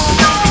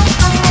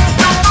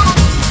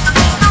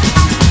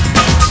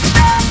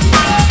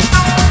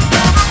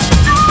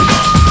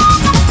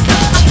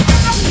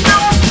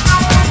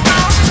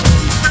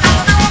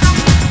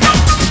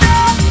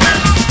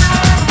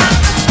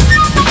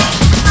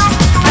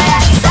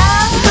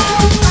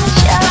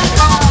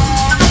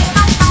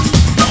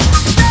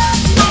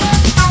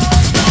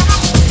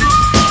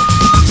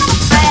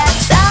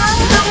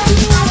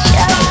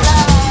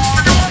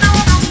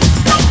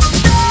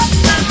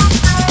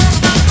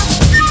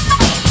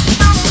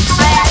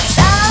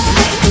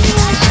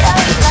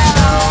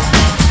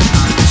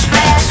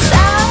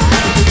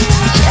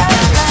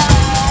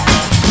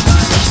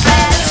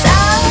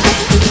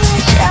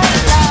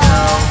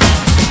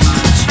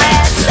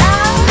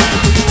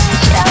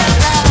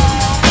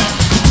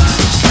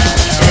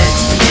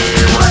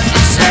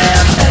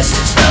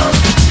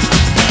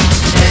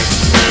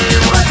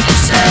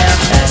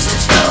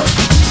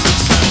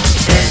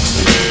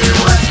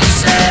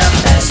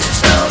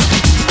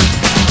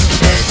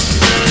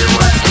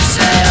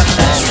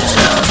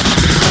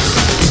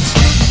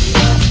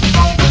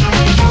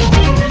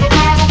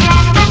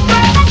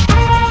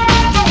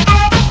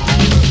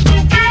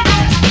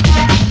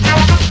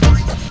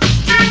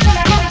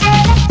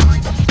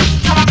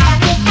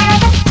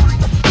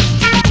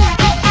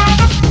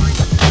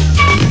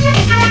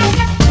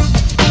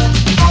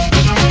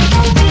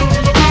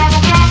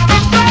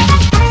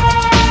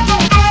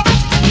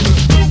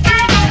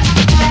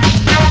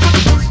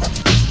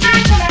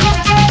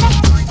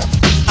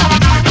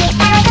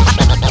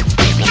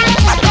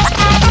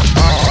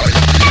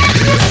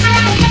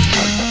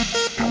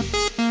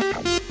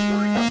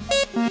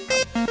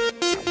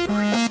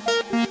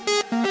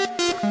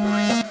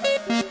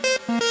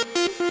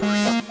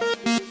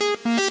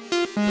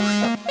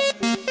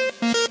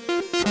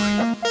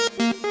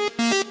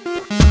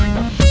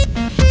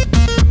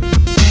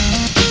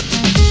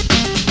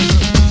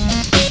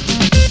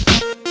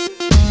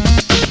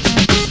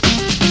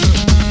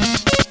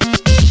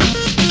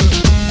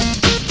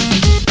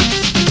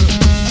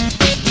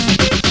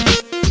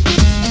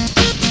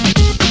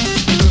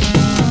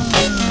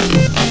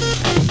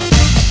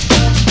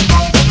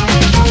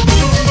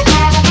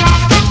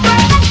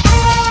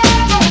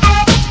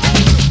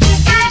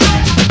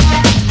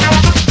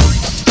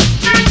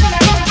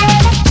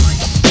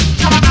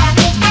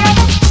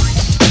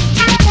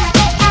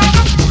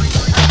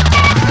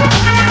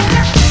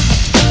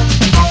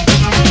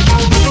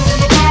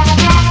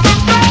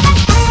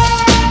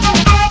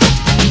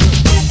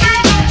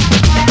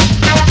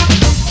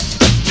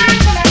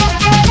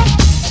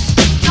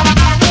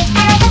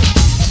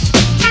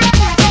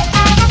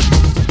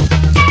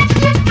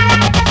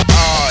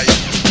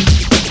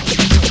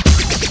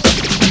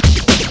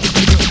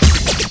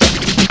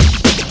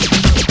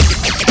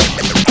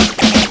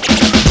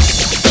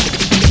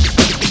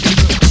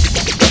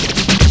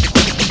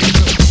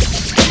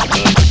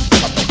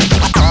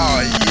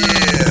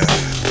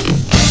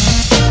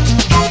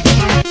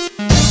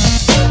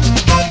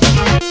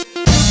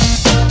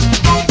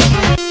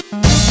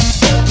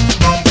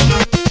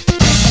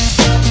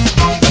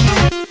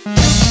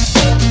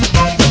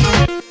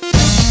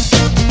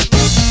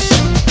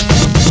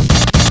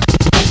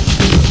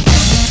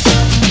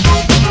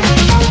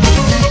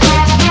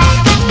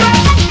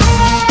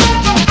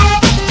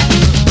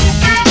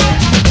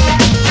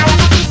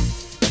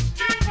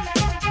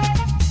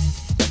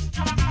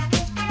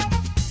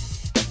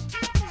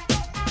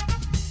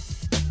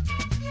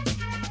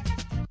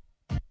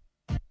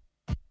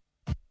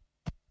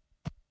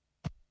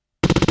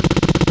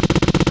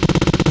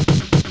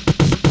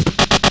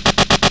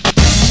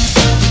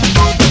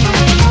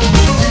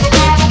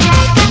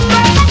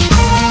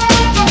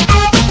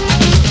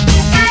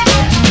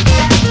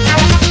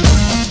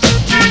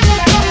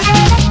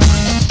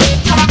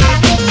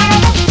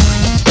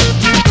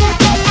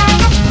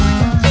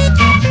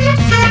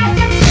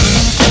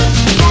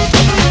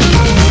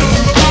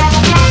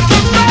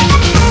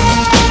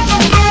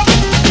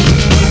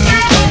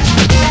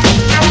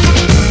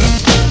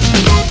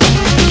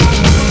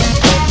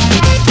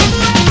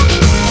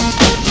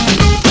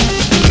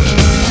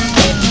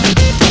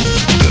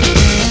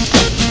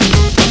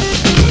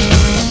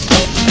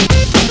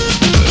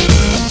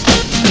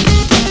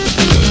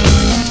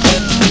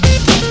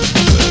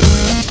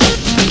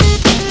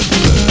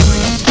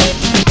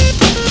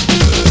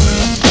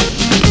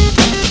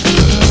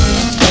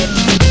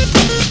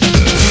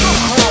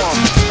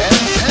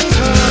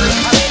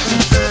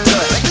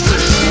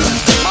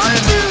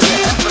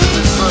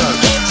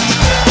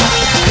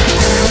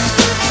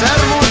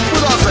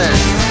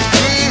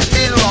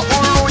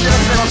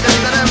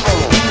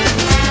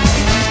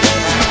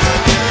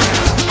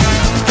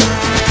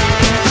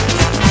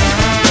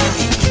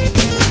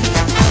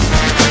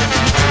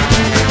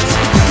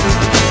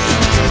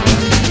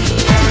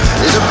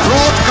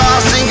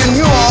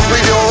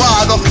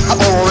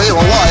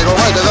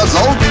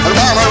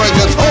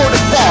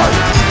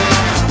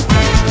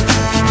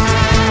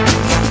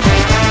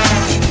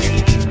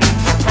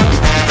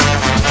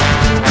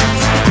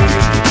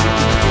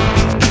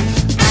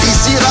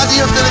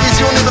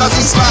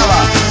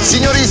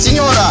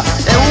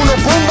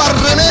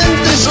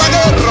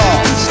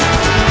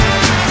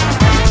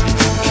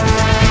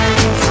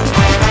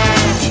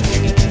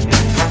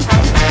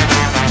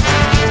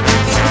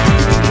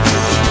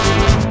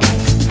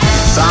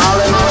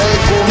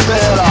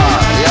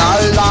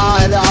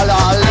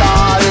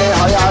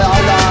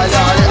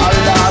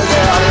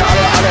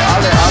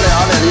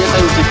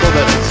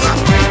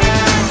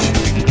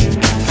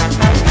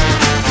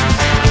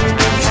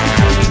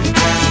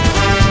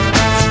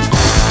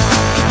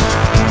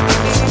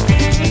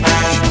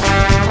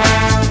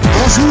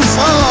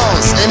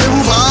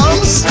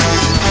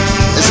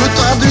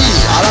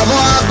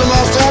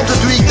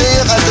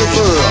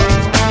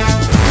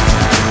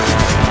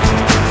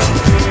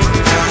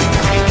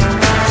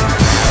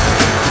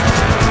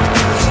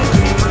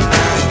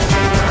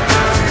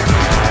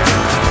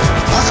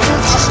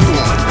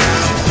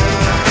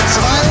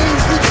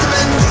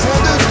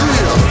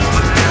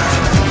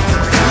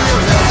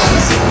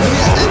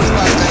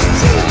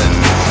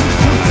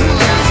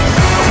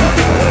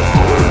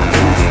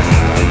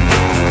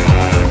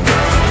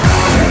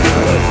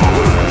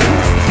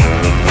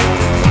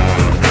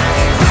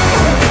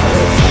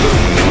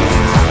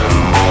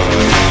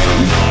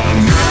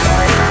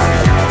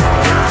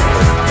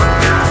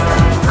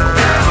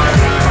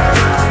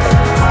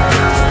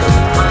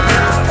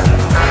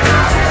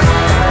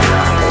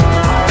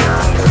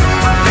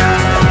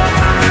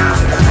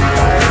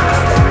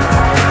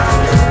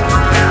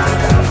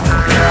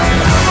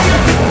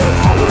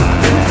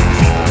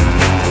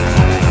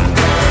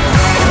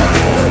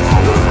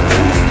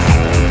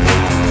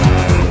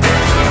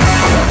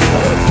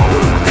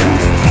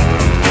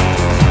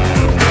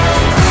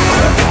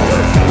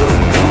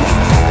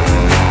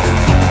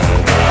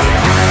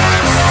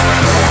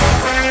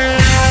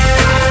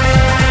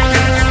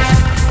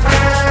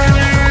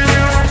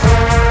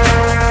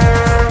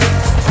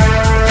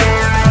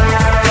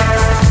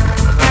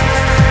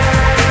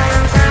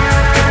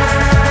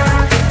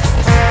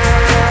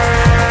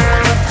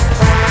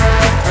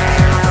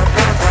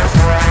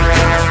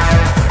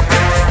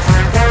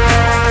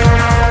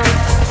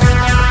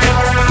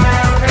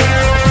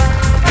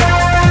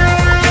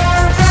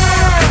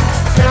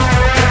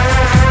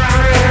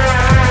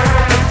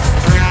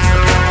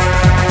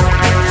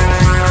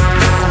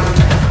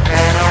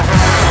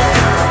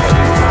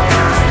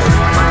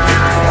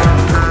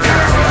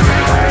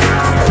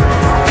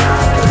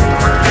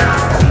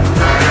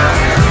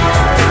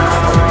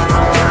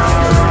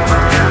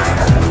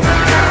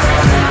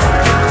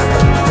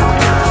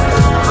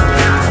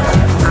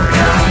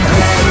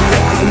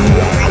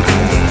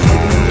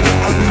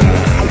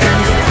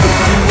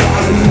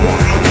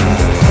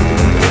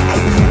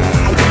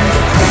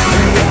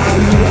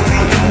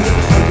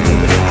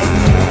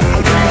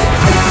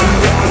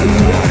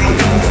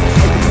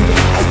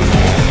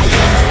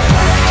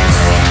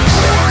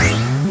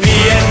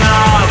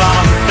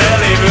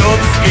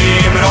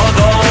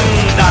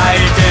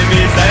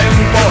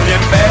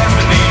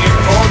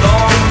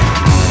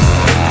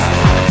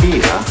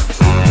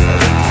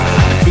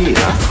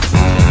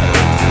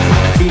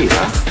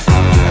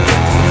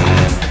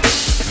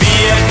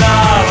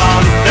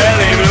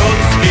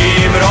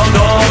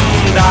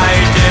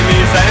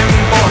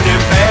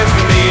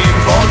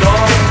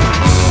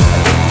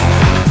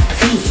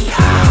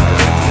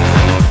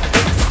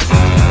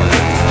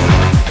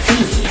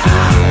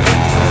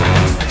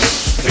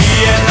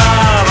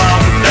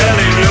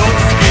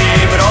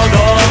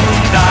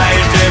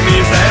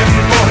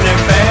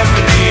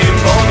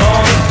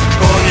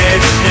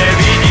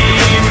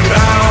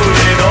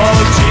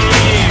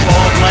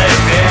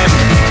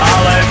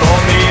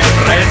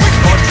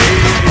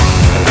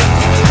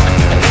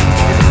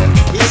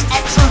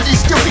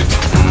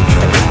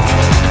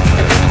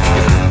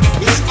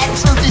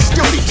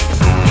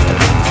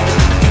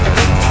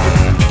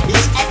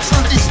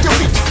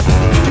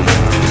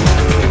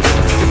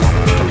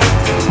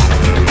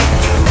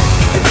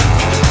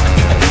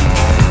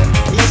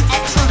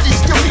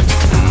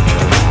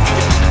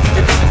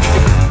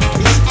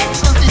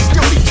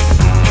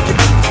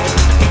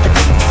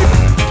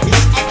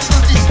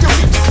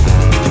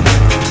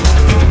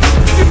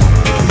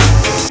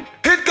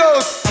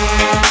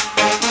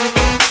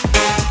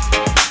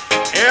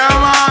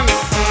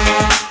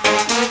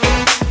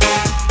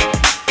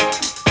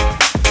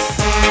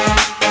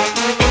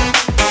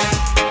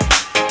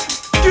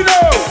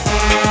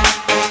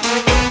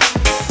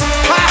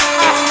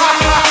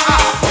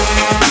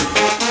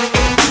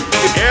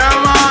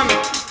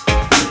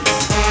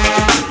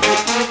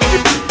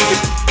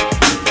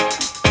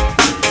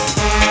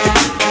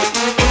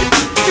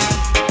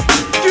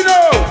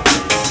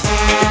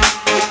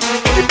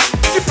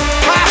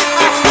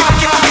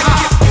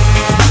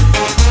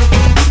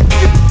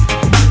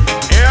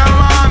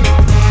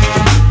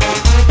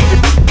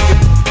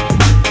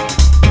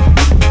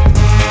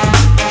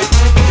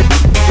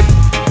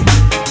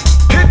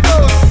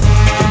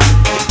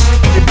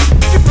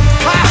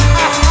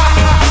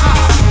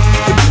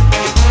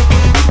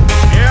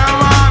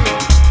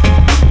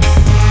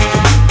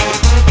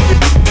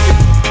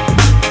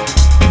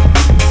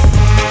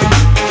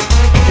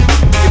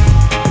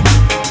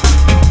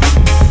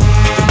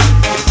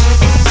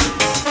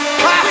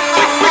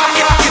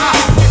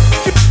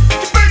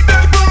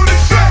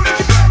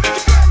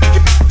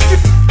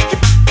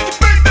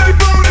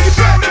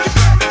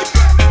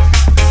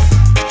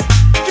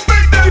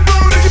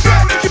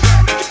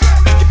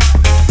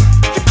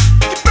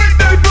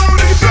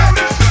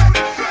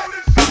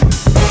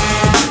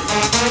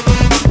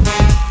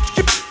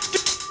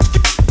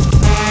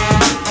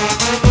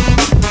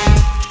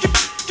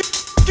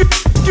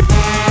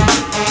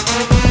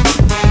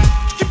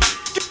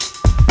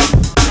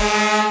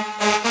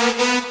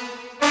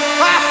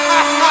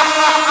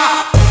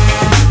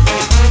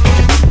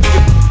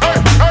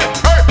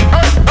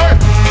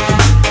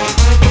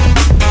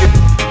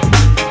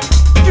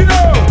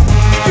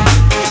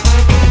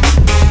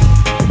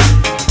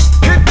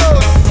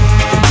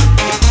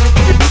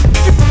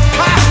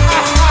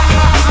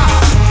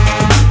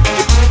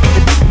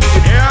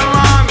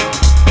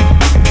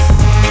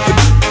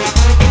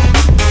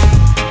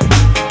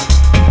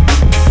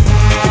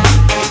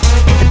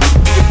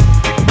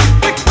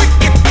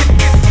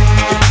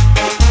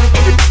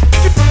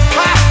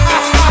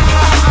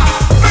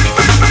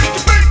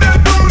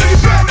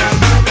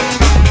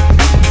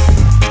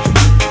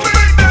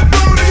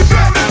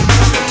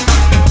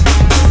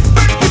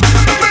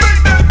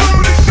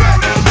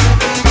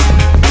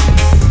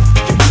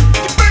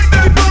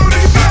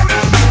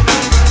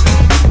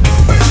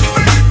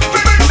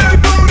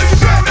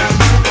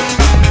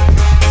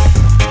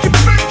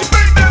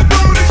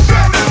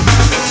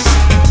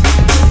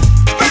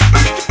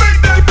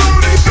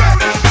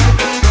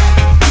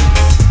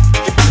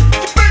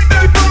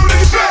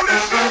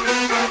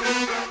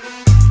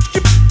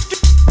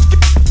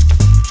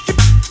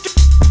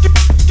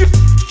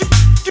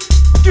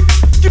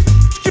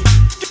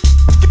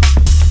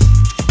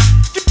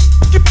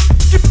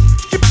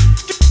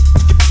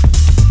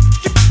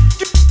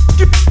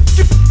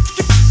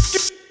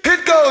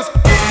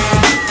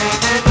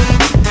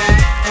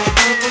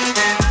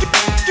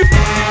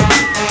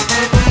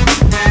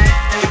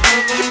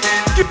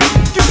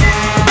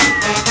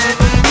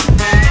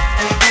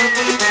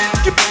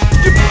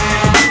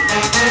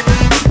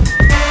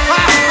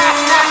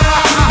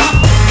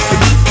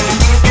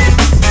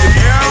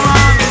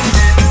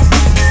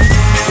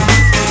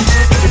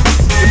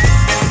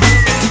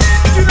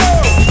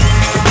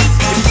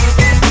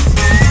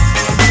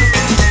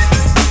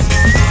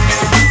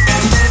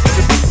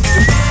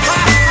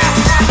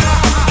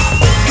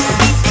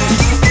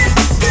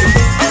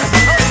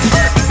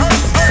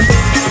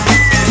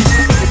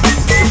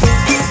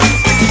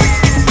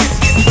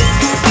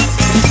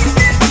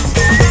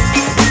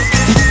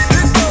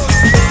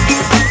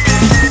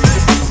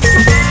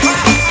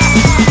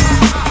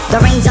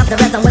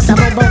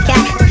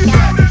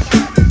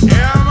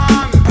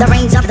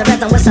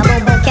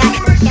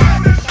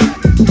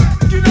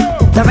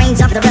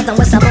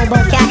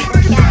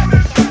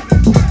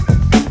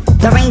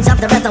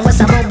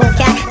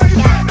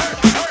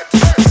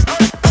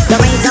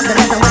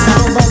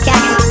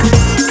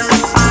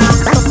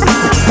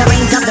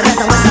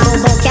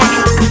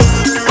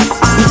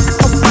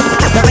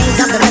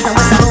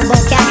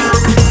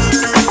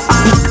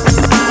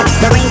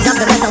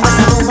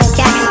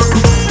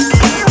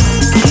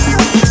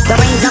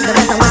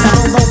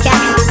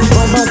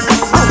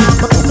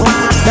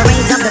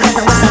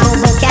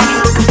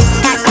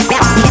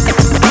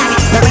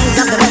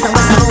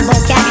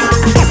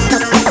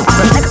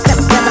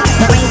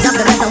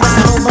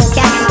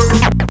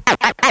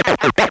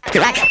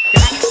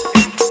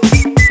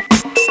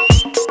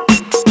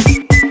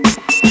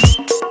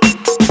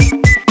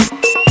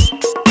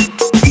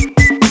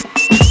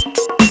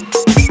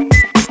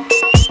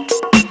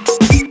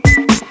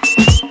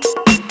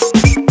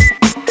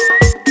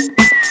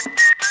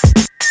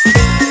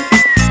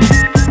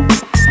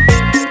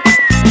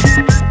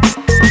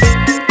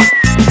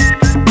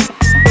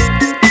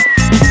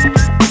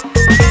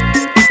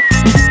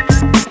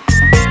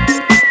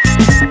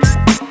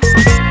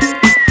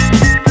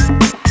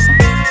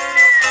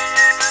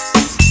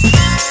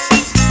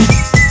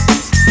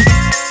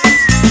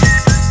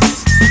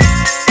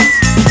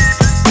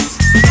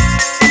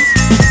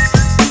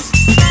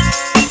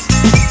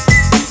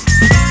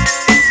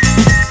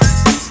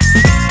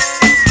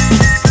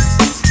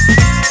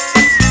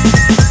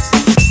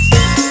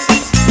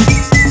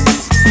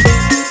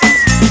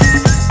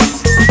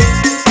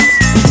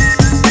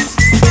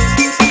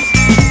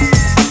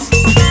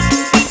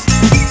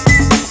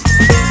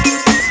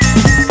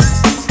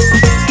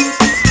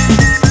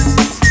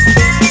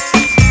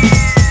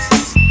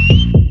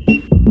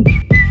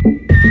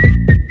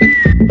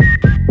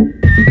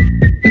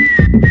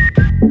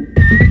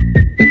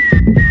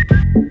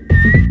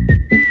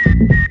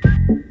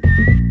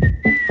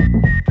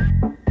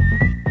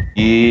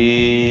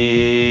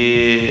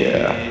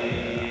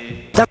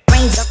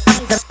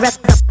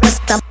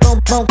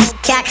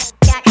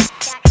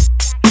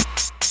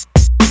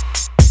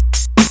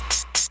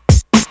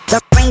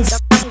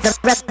 the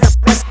rhythm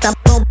with the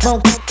boom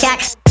boom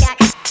cat.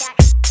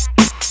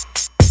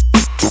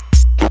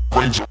 The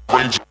range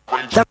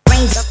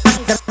of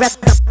the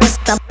rhythm with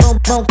the boom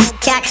boom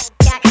cat.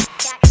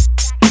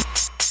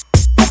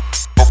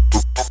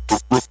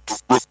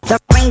 The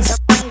range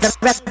of the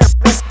rhythm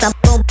with the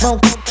boom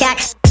boom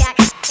cat.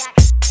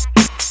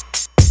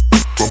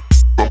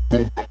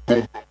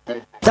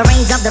 The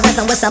range of the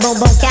rhythm with the boom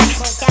boom cat.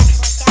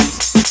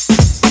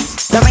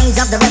 The range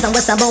of the rhythm with the boom boom cat. The range of the rhythm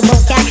with the boom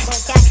boom cat.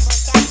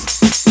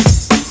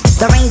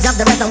 The range of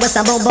the rhythm with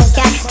the boom boom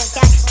cat.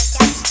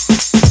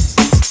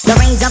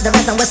 Range of the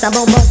rhythm with the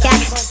boom boom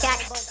cat.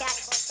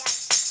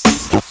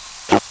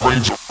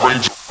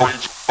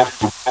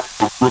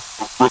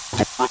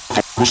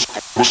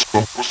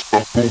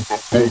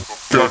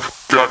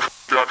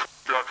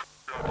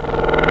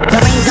 The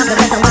range of the rhythm with the boom boom cat. The range of the rhythm with the boom boom cat. The range of the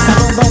rhythm with the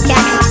boom boom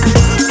cat.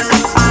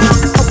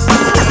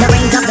 The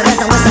range of the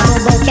rhythm with the boom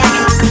boom cat.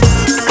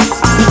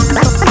 Boom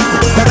boom.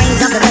 The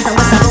range of the rhythm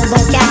with the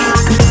boom boom cat.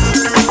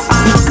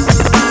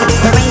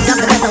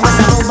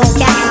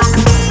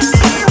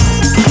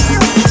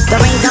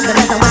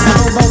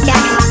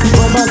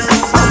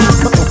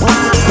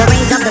 The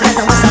range of the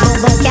rhythm with the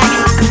boom boom cat. The range of the rhythm with the boom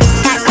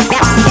boom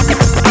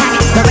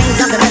cat. The range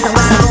of the rhythm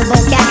with the boom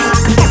boom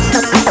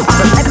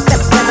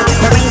cat.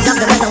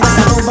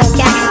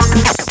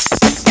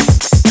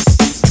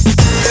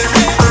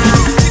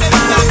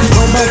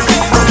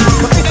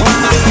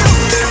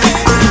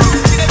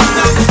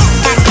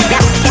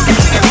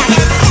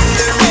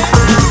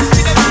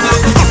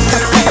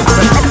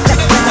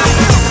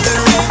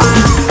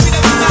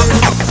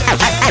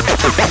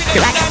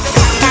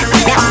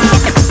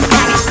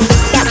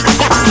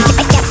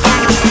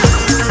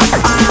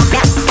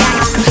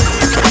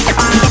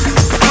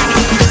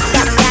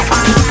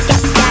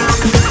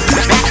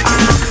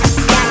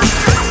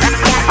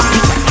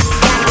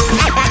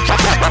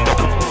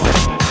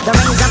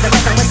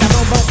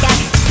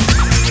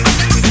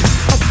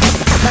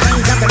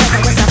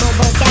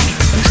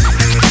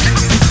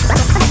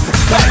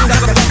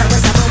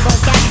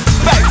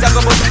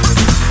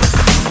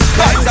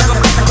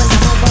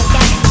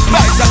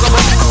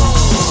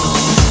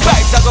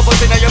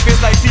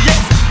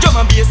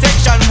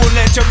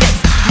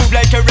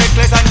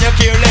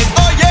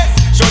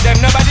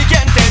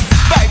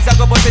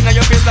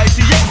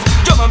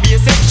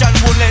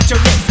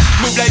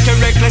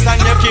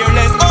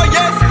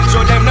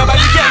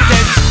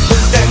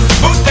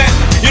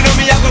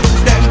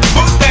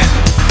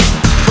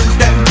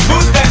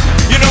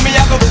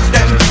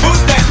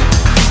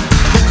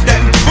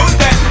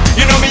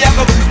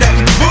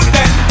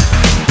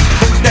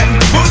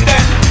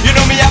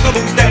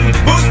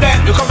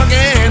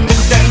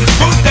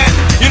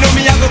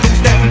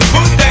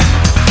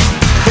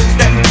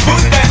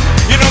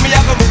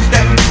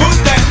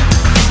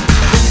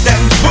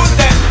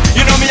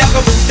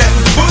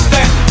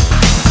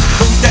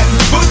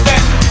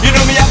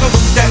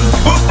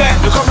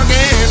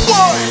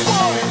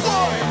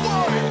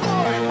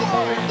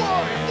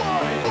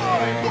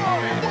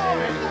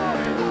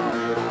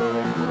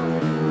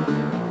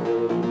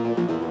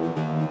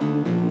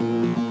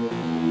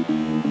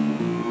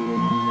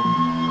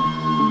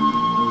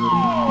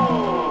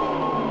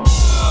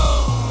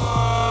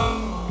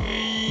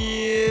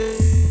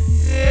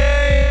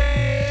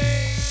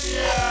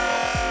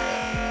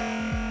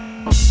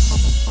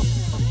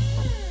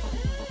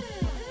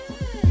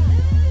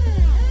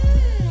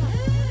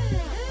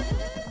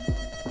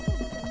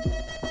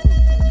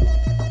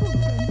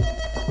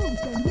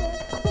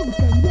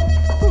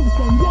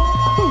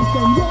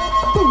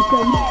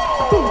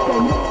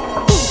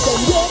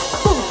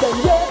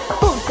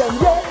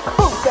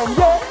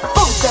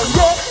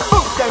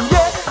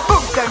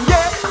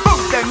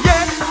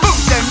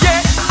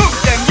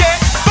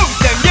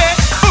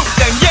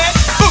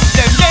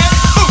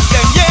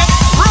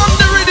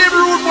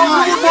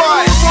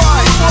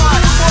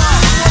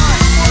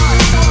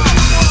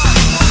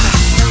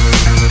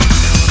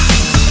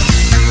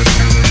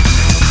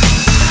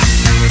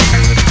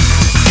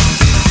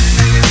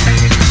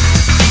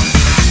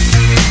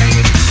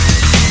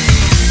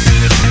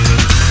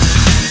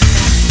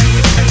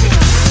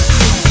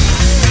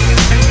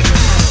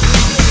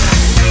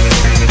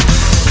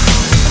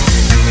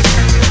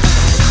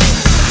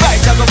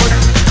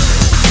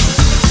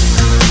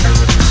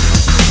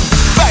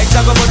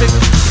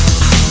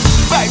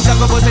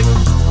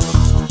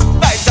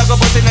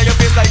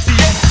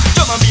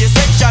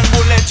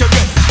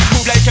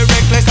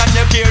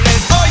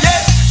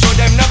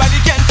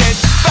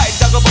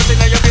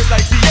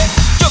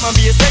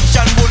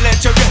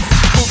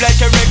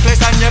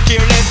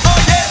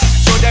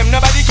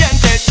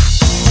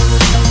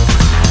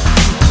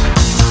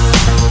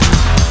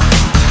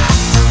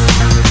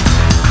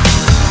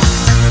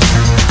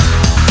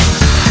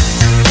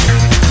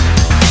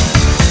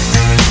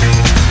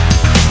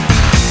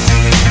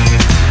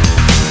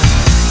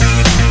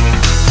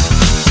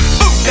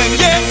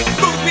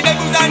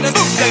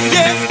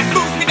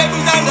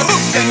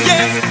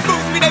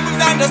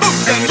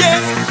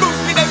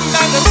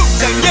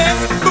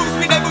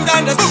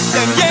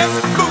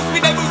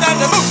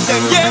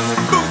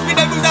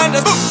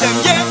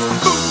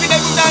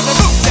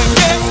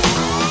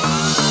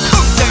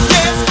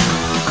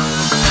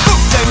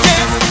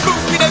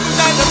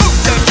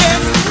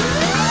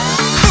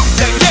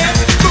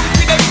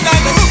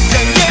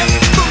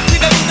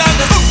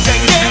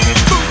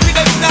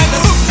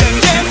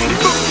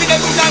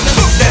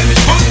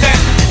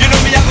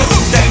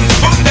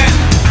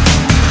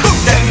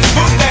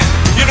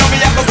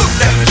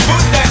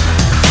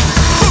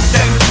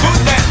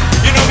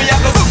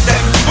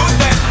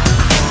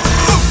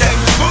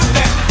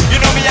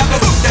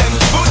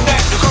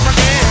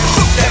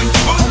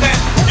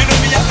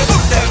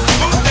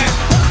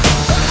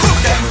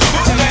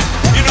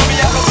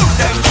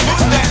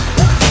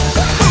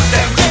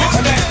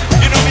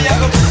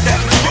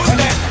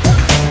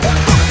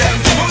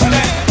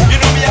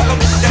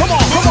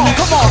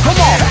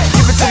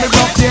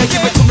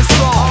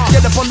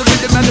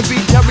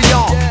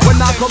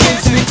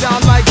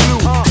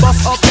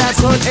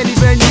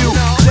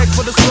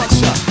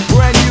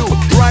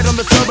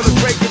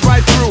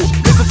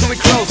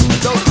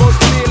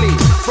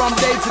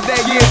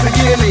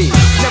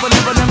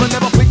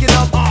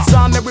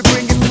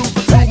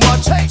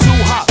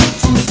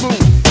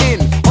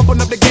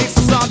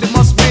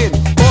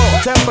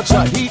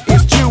 temperature, heat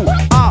is due.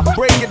 I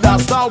break it down,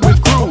 start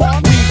with crew. We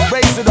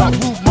raise it up,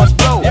 roof must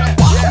blow.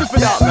 Lift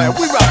it out, man,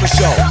 we rock the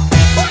show.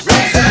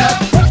 Raise it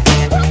up.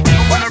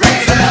 I wanna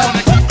raise it up.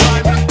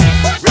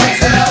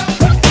 Raise it up.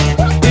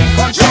 In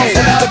control,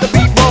 let the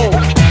beat roll.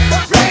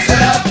 Raise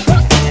it up.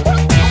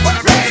 I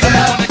wanna raise it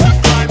up.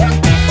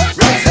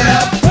 Raise it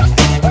up.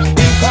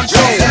 In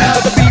control,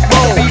 let the beat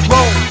roll. Beat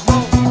roll.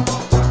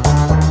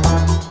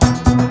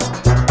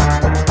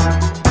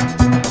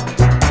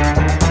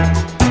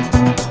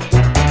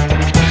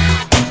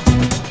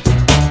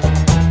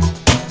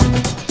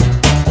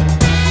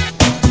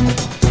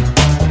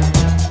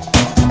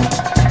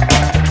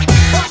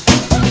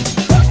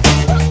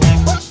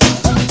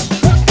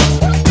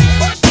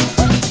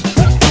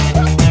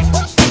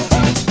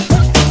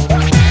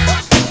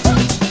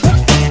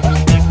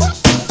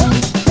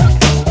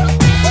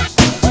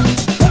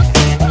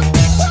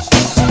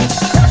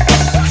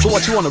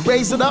 What you wanna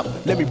raise it up?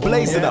 Let me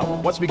blaze it up.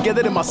 Watch me get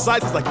it in my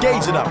sights as I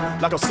gauge it up.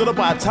 Like I'm stood up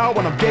by a tower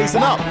when I'm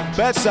gazing up.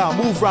 Bad sound,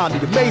 move round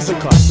the amazing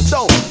cut.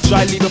 So don't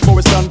try leave before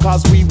it's done,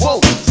 cause we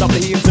won't stop the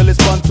heat until it's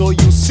fun, till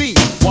you see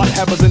what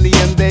happens in the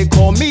end. They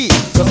call me,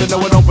 cause they know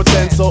I don't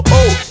pretend. So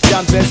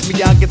can't test me,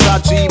 can't get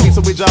touchy. Me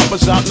so we jump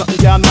and shout, nothing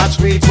can match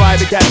me. Try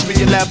to catch me,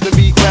 you'll have to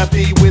be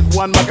crafty. With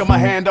one mic in my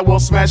hand, I will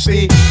smash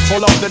the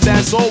hold up the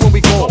dance floor when we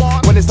go.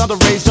 When it's time to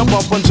raise, jump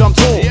up and jump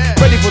tall.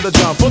 Ready for the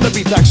jump, for the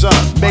beat action.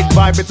 Make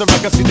vibe, it's a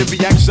record, see the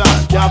reaction.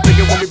 Can't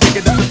figure when we break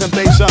it, that's a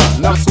temptation.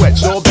 Now sweat,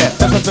 your bet,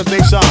 that's a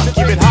temptation.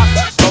 Keep it hot,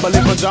 bubble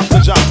it from jump to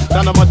jump.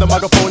 Down on the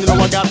microphone, you know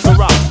I got to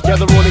rock.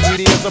 Gather all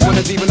ingredients up when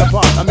it's even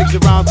apart. I mix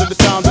it round to the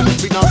sound of the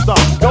beat non-stop.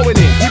 Going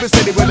in, keep it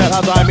steady with that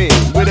hot I'm in.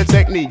 With a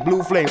technique,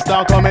 blue flame,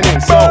 style coming in.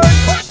 So,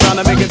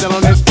 time to make it down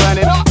on this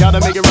planet.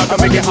 Gotta make it rock, I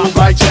make it hot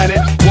like Janet.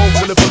 Won't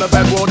full of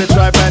bad road and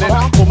try ban it.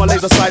 Put my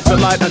laser sight to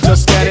light and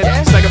just scan it.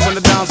 Snag it from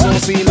the dancehall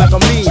scene like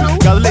I'm mean.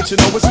 Gotta let you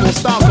know it's more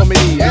style coming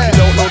in. If you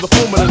don't know the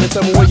formula, then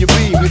tell me where you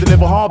be. We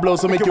deliver hard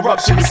blows to make you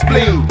rupture your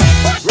spleen.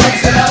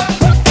 Raise it up.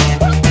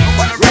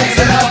 Raise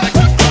it up.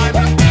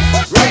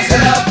 Raise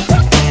it up.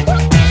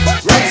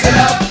 Raise it up. Raise it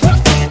up.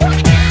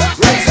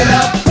 Raise it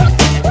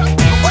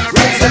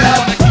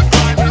up.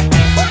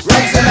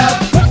 Raise it up.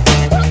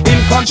 In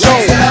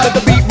control, let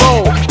the beat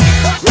roll.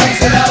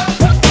 Raise it up.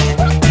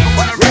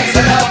 Raise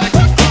it up.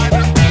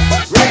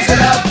 Raise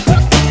it up.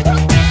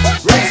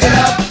 Raise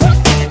it up.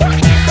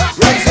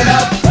 Raise it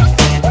up.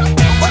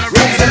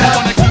 Raise it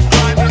up.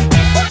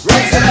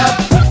 Raise it up.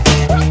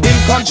 In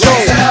control,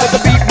 let the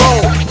beat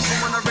roll.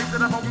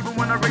 Even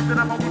when I raise it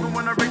up, even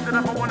when I raise it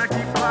up, even when I raise it up, I wanna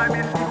keep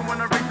climbing. Even when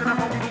I raise it up,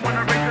 even when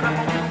I raise it up,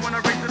 even when I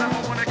raise it up,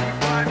 I wanna keep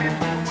climbing.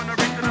 Even when I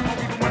raise it up,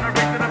 even when I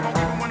raise it up,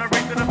 even when I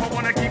raise it up, I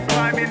wanna keep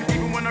climbing.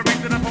 Even when I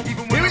raise it up,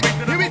 even when I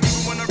raise it up,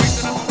 even when I raise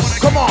it up, I wanna.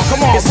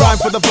 Come on, it's time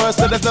for the verse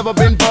that has never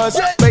been versed.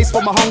 Bass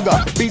for my hunger,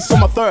 beats for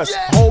my thirst.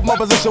 Hold my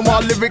position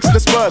while lyrics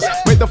disperse.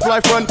 Make the fly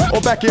front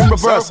or back in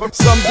reverse.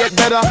 Some get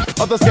better,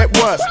 others get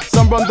worse.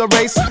 Some run the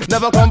race,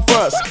 never come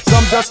first.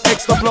 Some just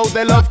extra flow,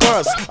 they love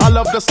curse. I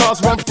love the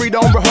stars, run free,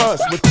 don't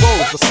rehearse. With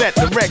flows to set,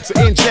 direct to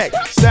inject.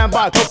 Stand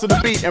by, close to the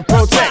beat and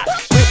protect.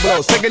 Quick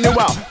blows, taking you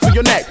out to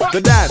your neck.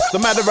 The dance, the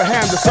matter of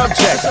hand, the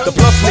subject. The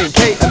plus link,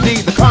 K and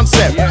D, the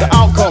concept. The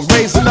outcome,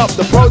 raising up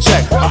the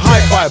project. A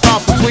high five,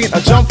 bounce between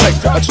a jump flex.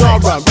 A trial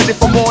run, ready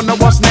for more, now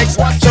what's next?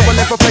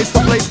 Traveling from place to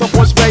place, to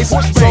push base.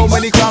 So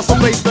many clouds to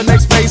place the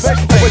next phase.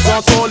 Always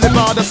on tour, live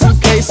out a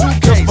suitcase.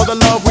 Just for the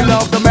love, we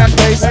love the man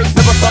face.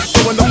 Never stop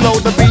showing the flow,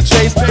 the beat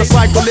chase. The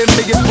cycle in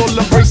me is full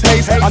of breeze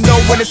haze. I know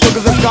when it's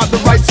sugars, it's got the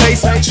right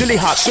taste. Chili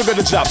hot, sugar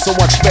the job, so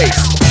much space.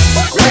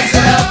 Raise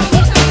it up.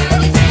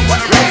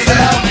 Raise it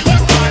up.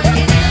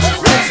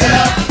 Raise it up. Raise it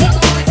up.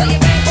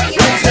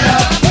 Raise it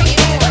up.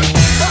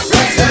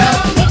 Raise it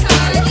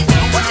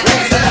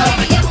up.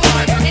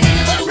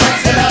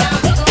 Raise it up.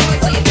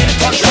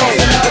 Control,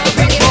 let the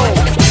beat roll.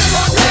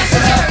 Raise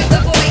it up. The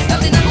voice of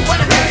the number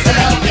one American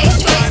UK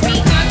choice. Me,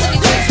 I'm to the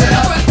choice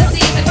across the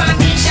seas to find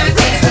me. Shine the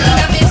queen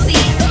of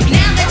MCs.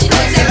 Now that you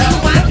know exactly who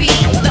I be.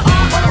 The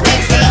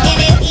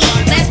R-O-X-A-N-N-E.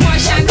 Last part,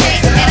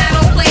 Shantae, and I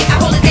don't play. I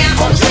hold it down,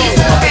 all the seas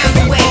all around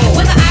the way.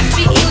 Whether I speak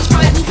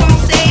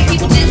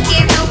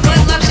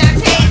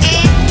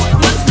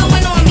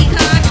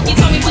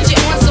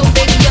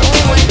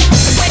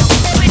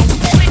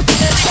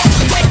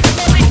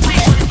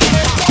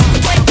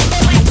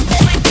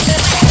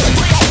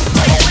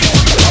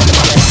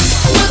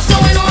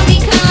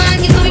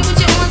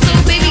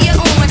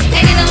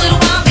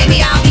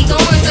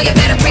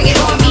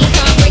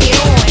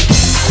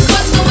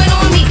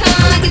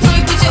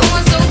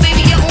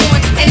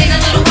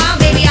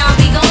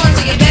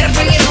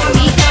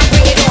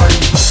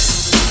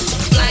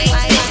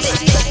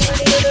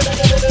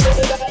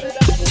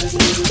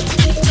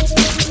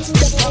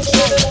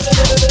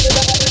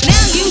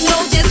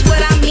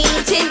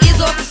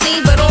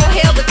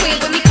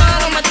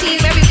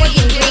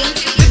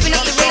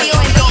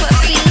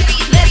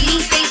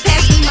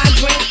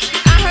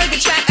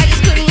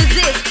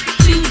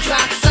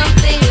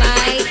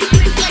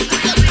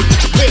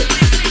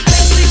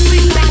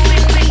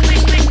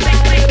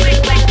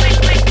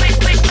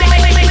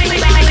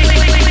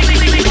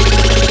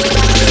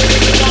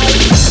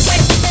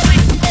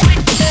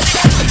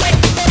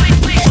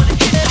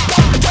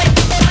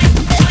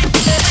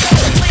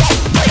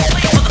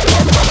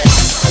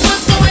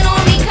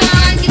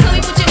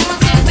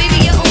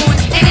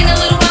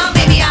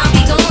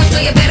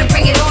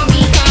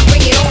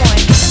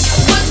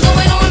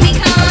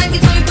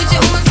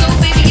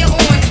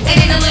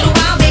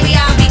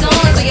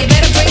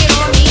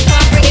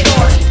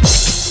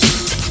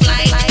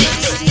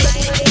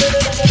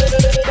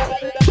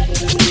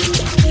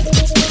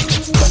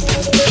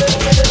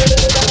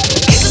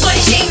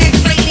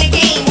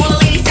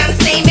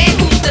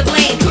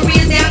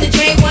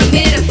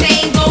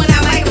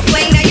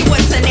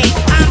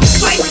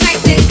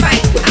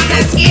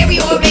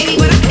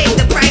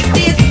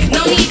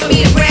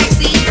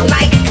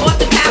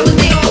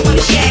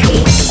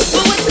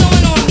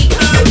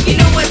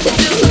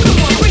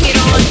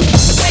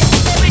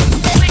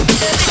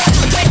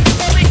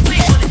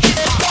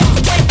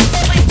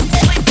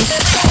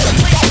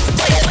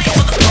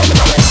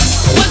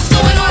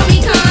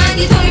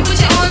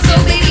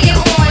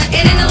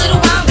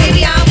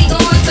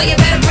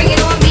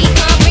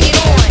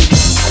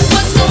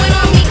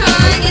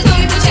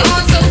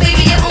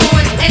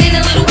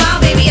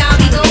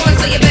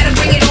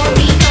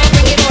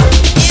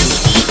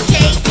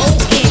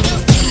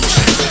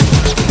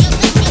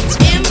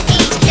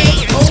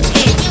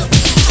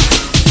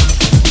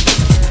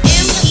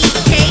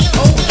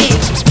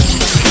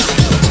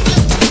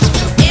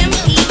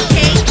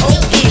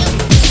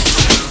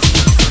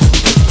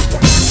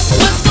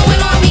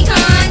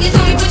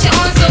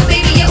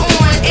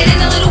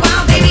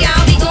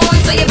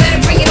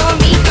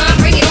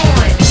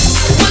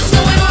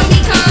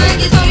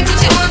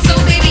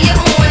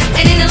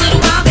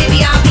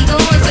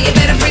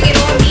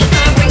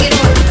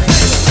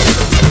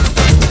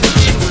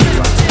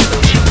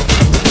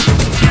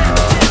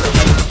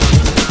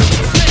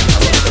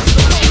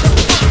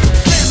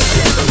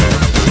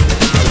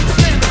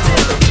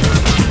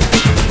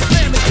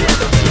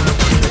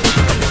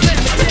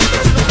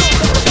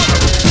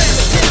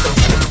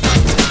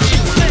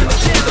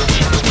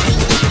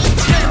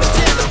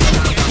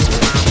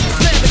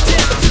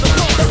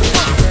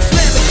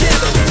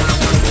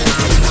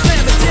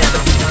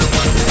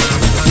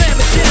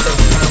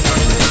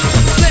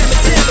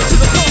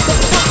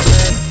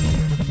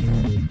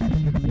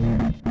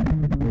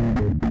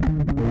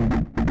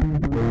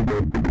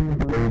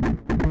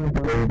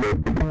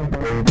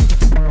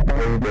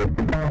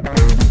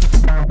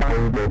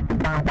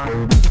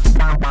To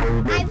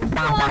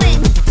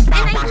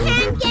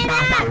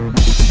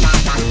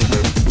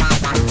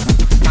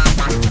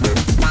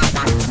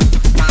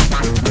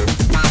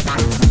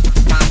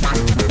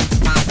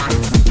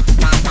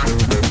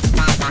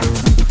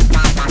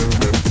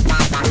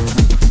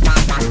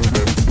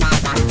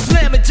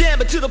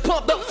the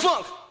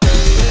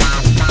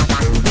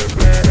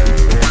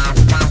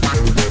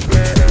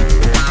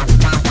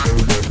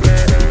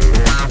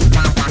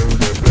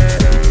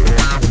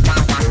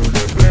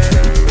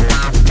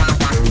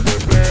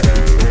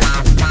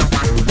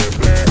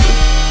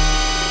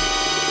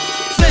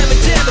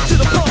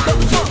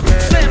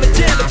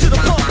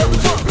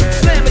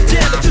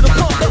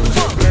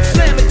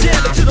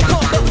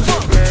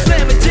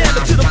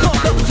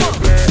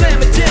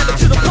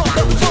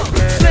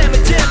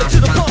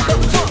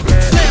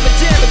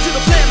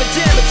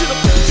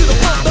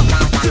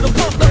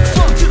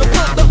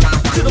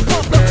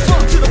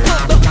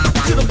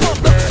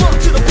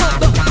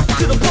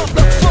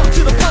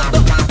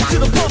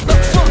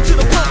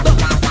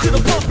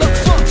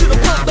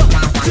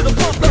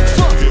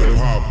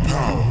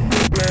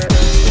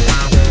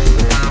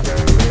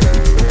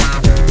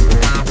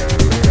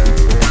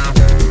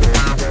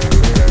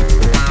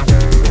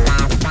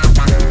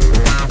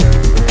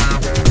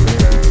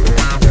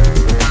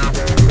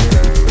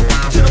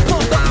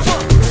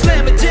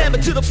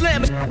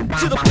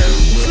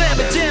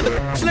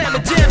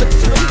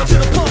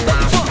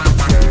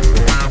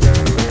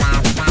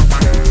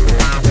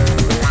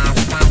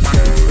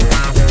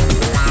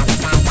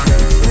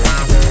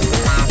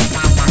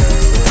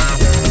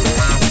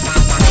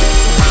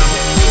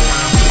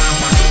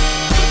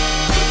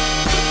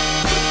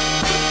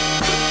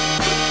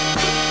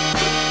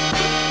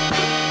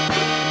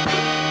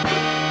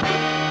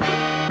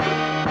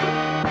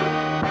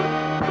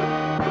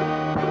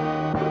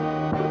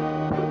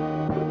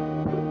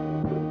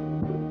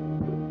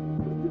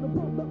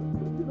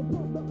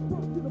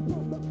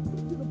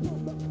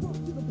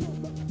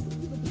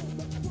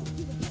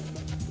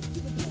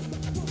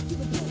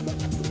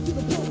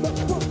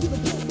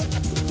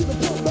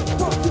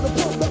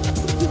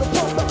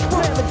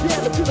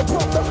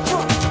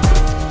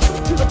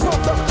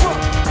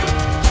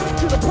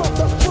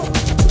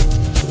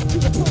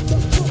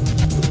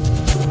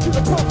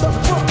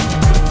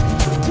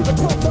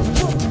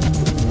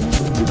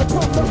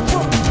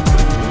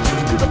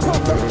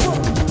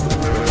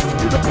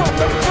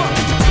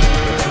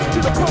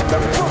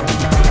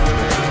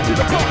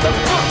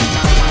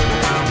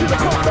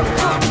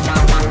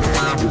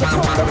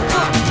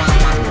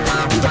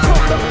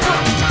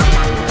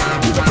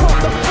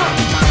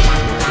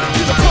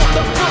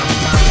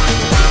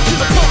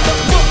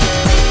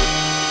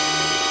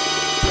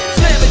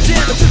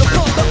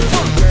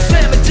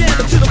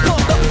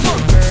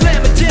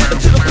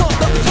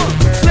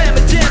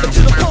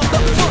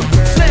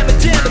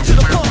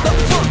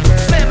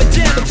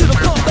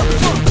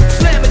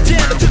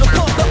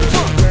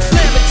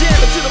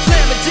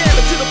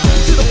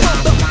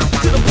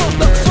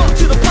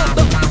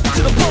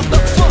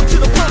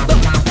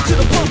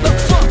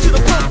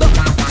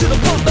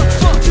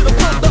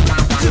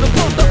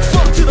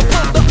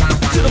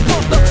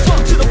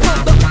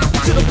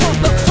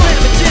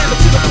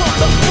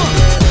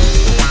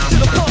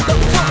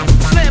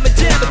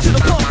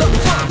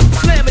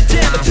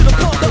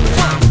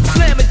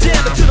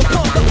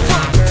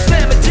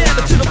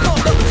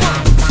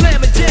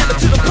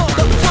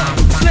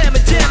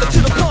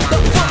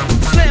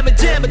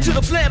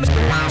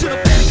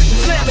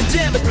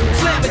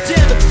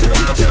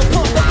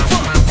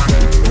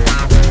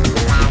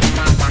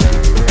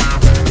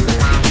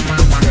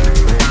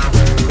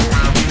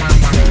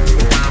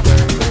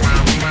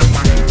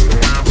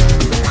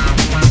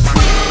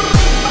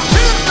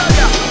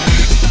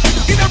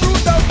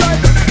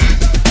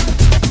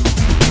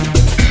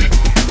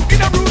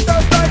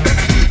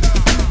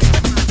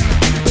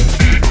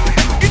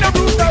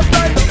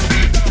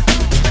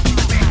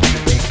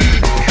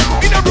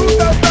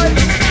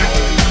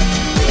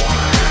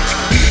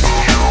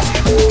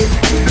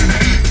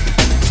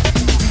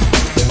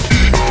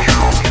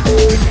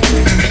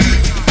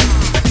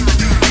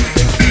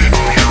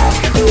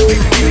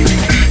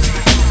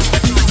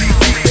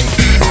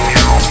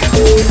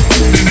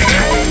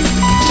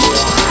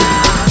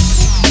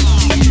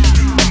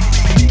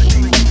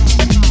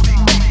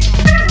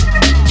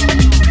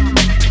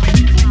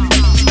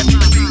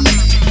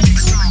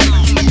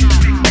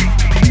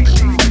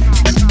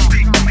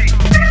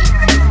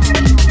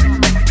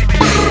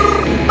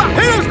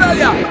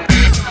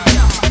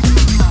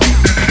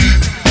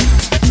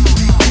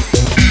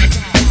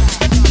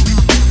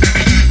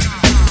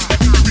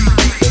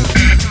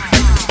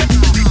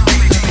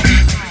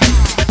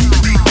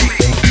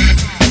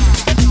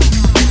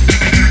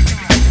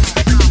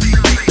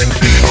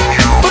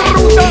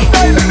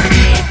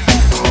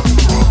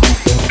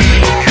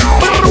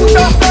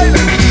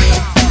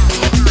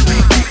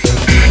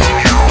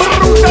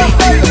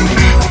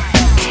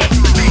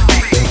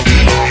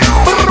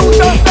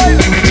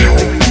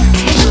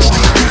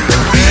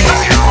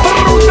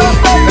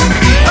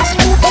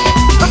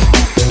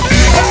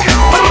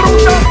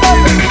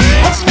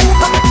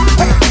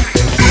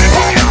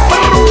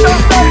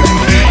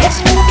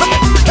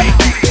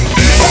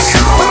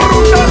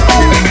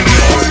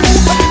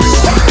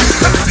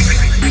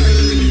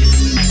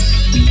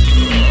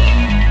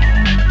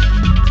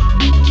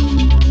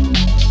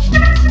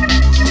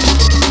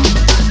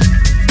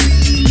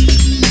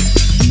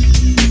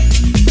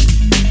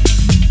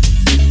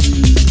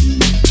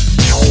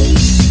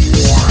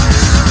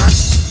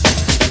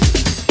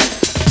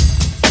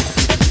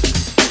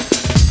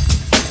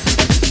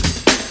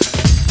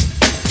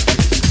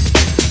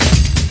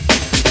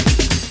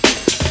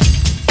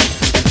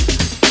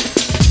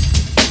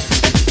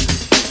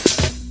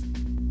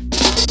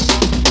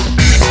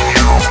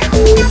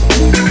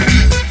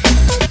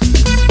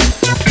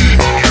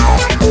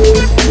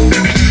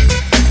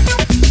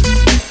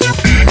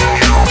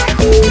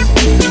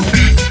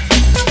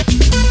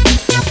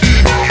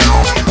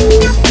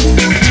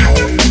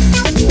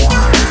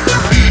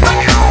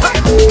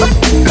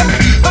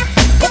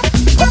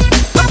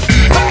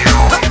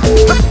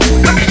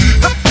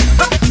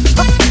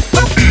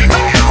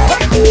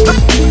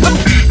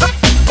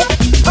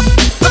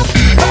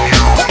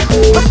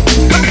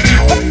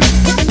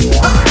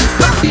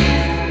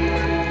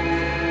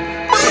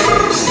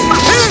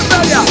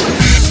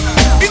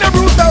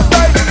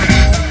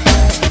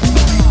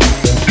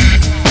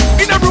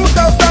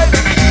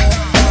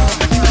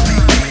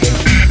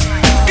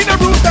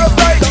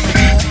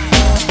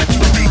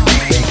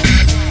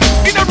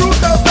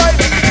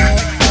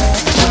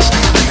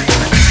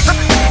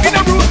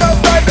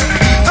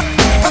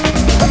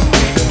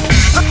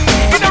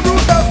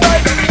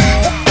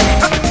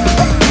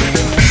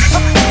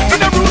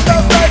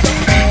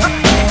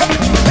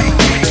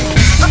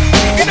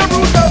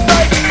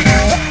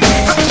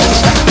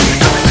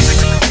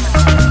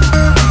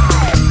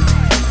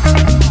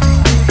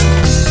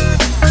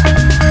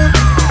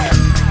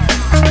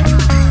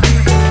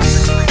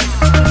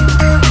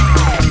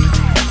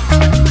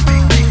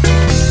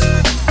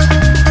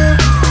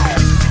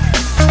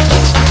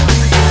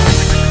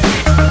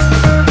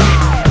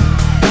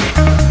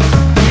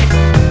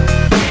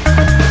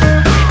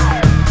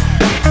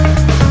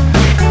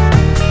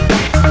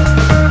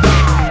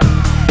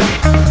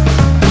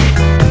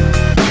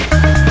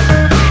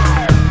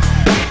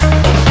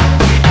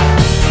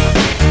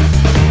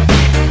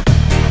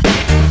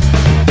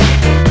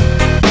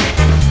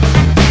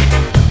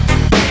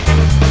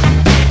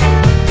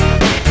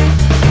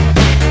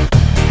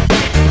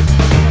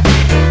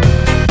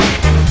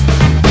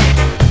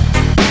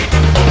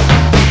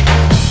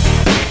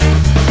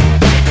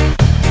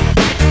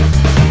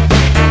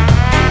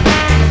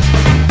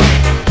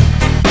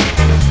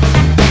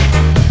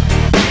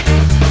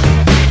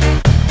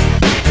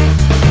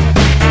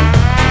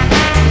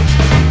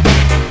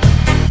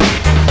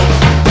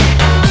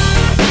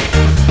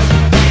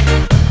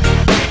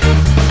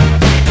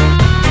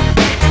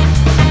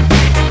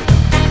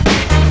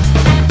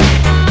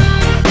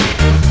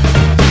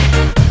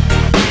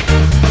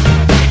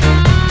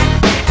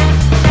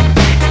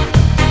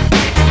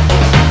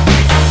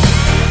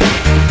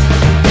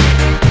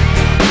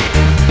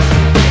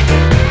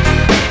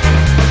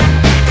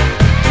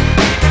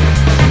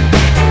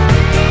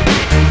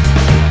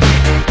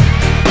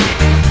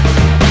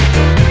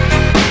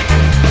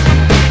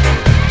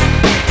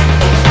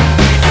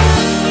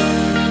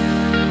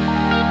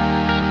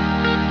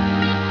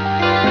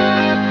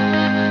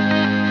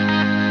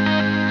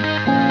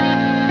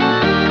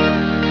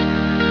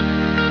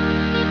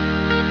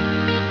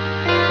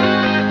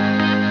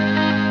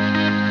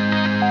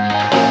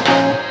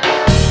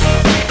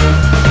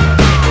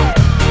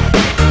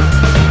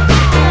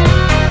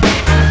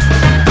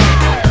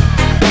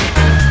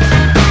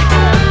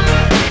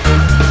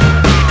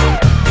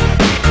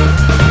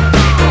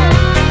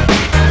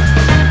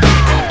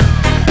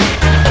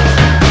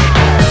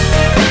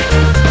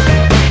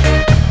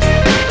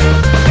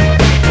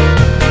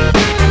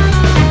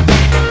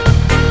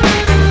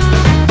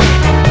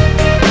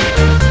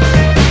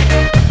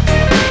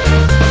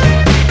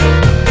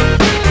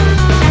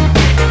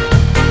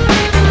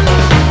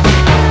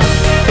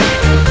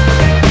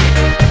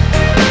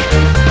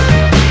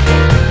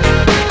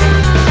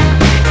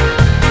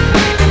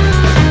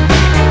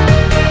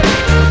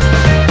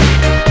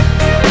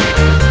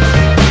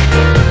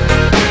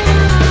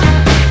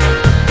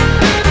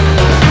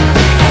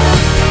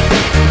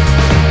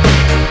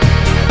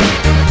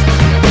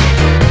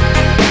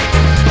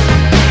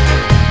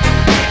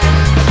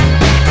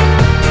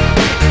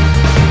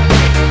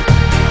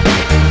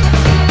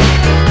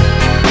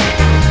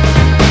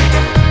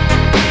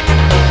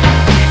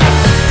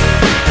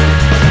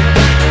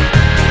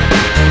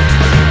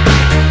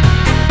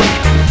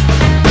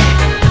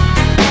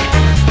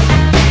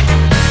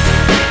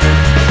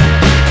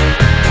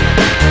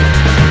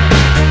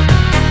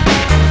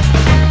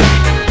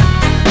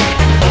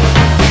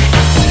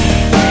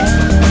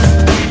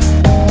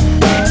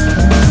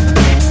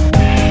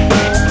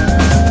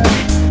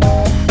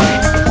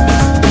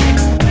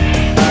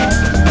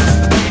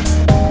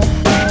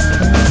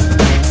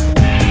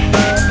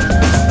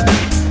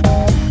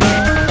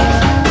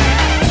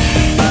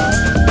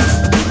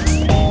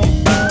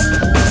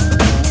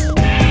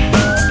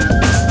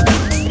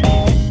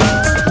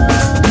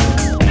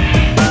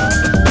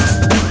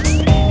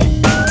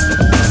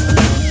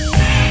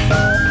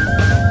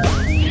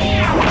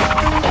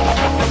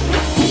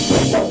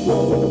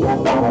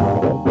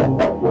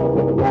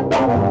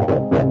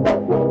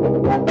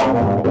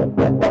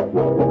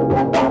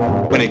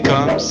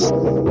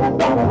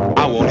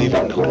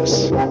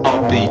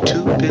I'll be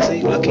too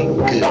busy looking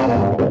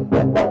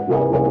good.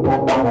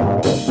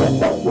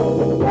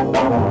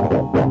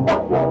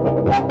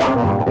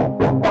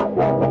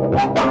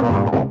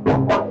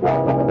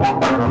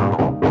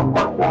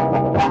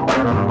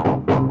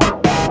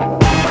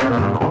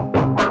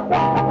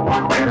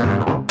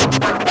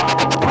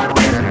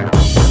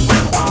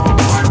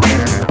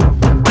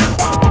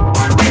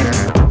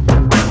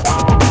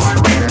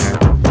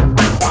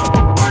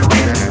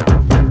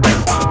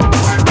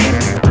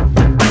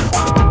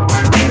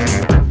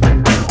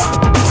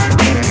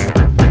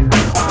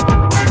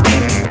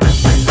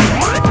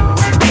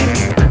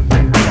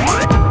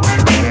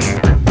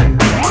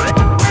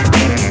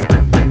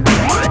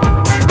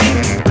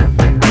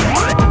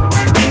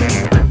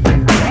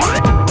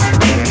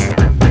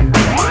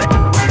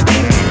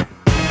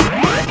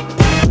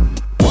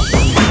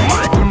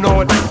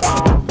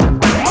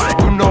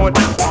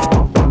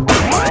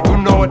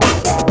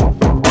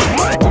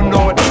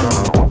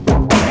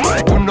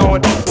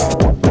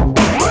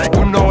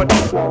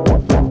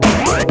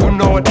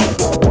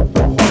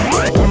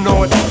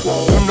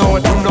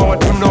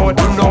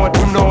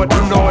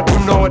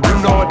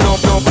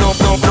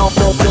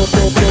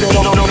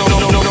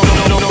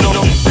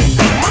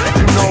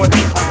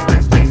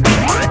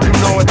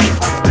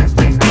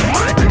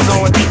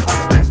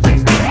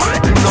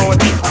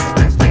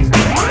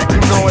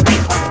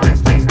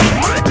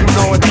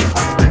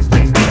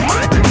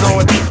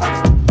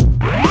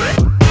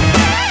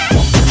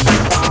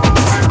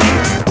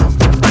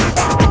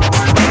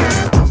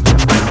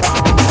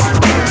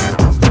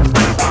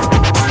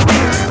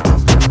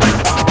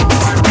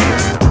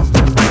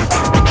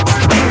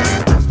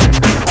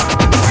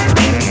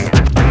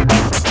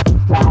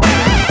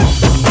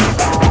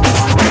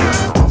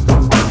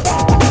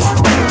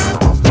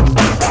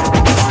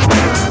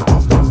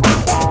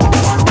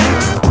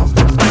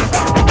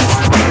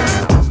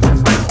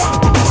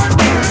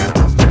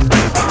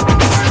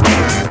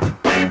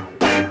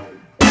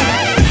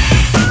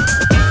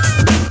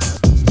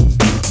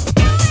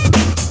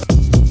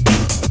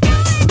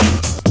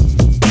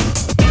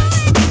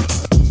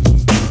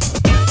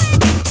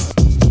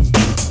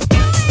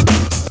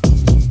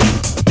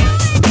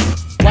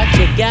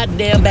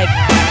 Goddamn back.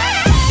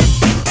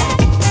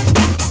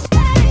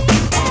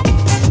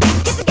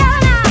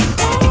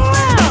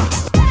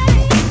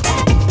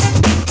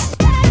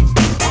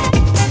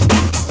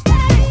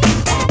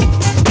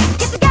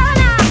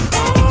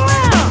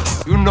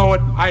 You know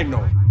it, I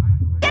know it.